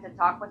time to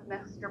talk with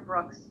Mr.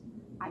 Brooks.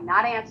 I'm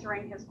not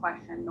answering his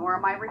question, nor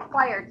am I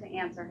required to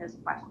answer his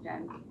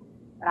question.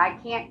 But I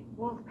can't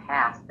move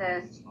past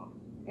this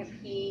if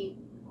he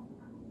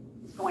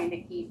is going to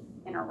keep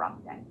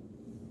interrupting.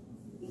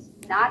 He's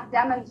not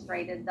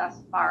demonstrated thus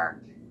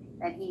far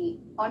that he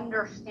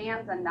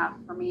understands enough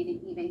for me to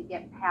even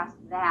get past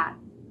that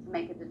to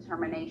make a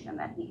determination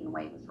that he can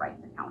waive his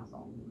right to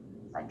counsel.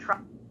 So I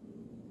trust.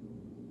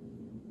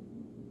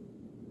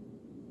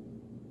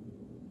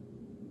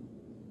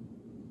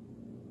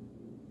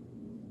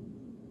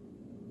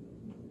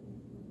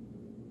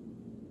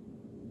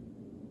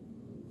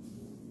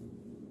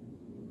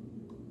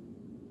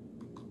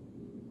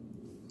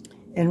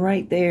 And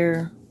right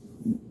there,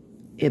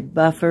 it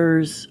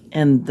buffers,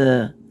 and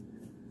the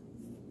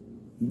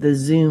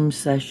Zoom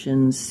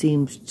session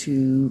seems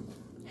to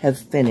have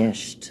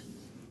finished.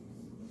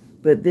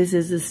 But this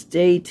is a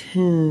stay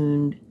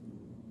tuned,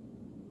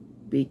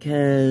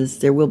 because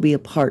there will be a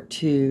part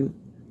 2.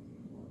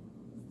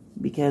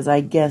 Because I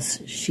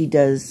guess she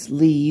does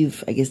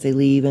leave. I guess they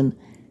leave and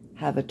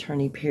have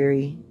Attorney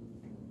Perry,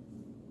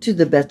 to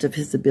the best of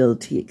his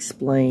ability,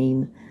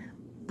 explain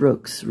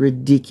Brooks'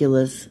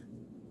 ridiculous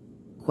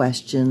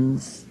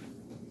questions,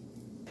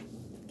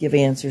 give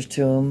answers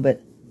to them, but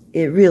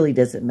it really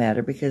doesn't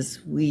matter because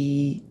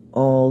we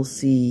all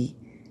see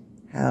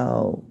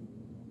how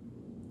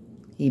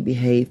he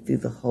behaved through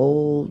the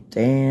whole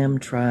damn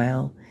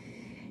trial.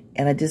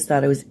 And I just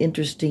thought it was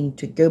interesting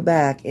to go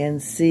back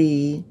and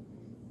see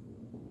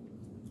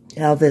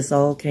how this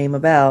all came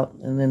about.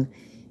 And then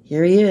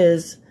here he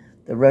is,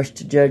 the rush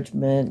to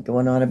judgment,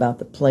 going on about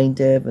the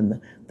plaintiff and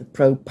the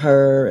pro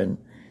per and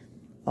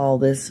all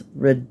this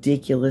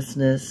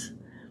ridiculousness.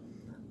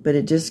 But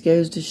it just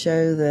goes to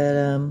show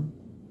that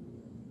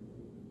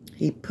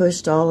he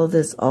pushed all of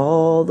this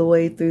all the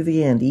way through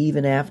the end,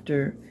 even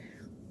after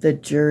the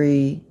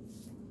jury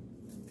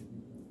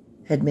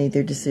had made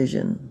their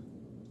decision.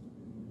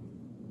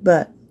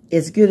 But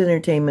it's good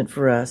entertainment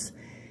for us.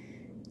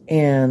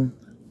 And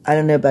I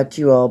don't know about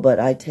you all, but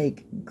I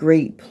take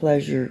great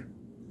pleasure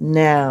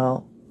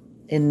now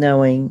in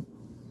knowing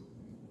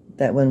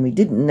that when we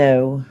didn't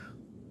know,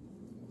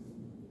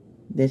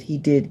 that he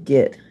did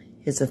get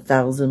his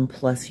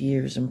 1,000+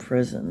 years in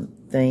prison.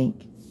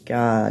 Thank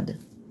God.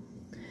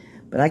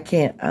 But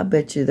I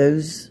bet you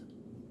his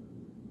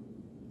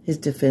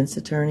defense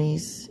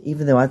attorneys,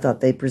 even though I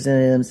thought they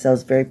presented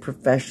themselves very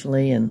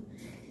professionally, and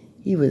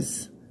he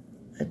was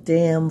a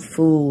damn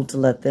fool to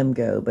let them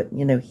go. But,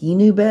 you know, he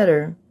knew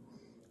better.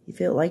 He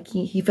felt like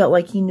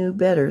he knew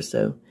better,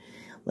 so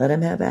let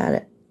him have at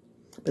it.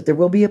 But there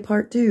will be a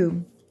part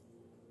 2.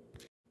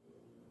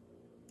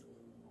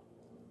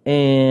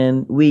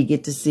 And we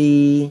get to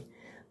see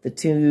the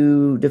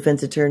 2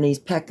 defense attorneys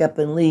pack up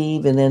and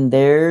leave. And then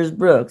there's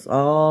Brooks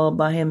all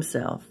by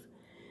himself,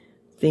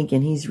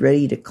 thinking he's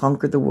ready to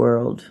conquer the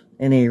world.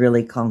 And he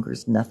really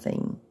conquers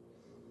nothing.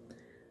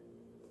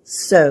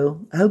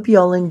 So, I hope you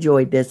all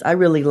enjoyed this. I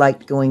really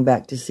liked going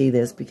back to see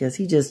this because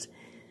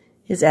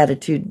his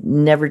attitude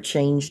never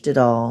changed at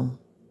all.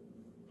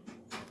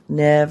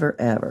 Never,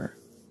 ever.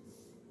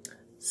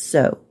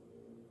 So,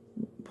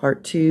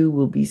 part 2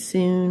 will be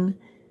soon.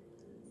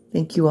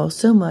 Thank you all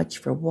so much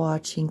for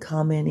watching,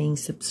 commenting,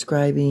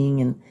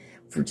 subscribing, and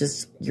for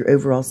just your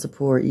overall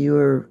support. You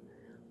are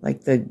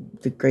like the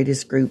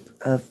greatest group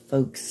of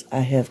folks I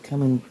have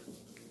come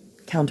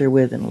encounter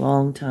with in a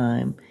long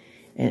time.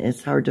 And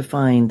it's hard to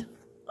find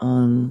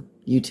on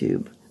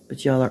YouTube.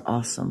 But y'all are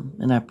awesome,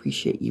 and I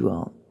appreciate you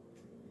all.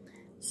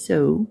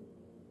 So,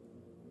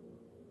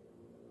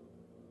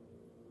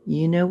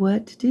 you know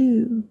what to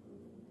do.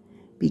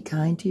 Be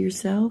kind to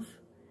yourself.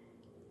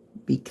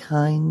 Be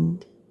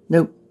kind.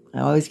 Nope, I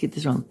always get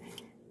this wrong.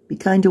 Be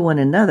kind to one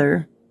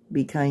another.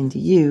 Be kind to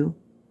you.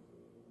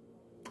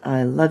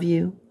 I love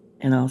you,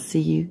 and I'll see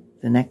you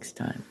the next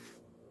time.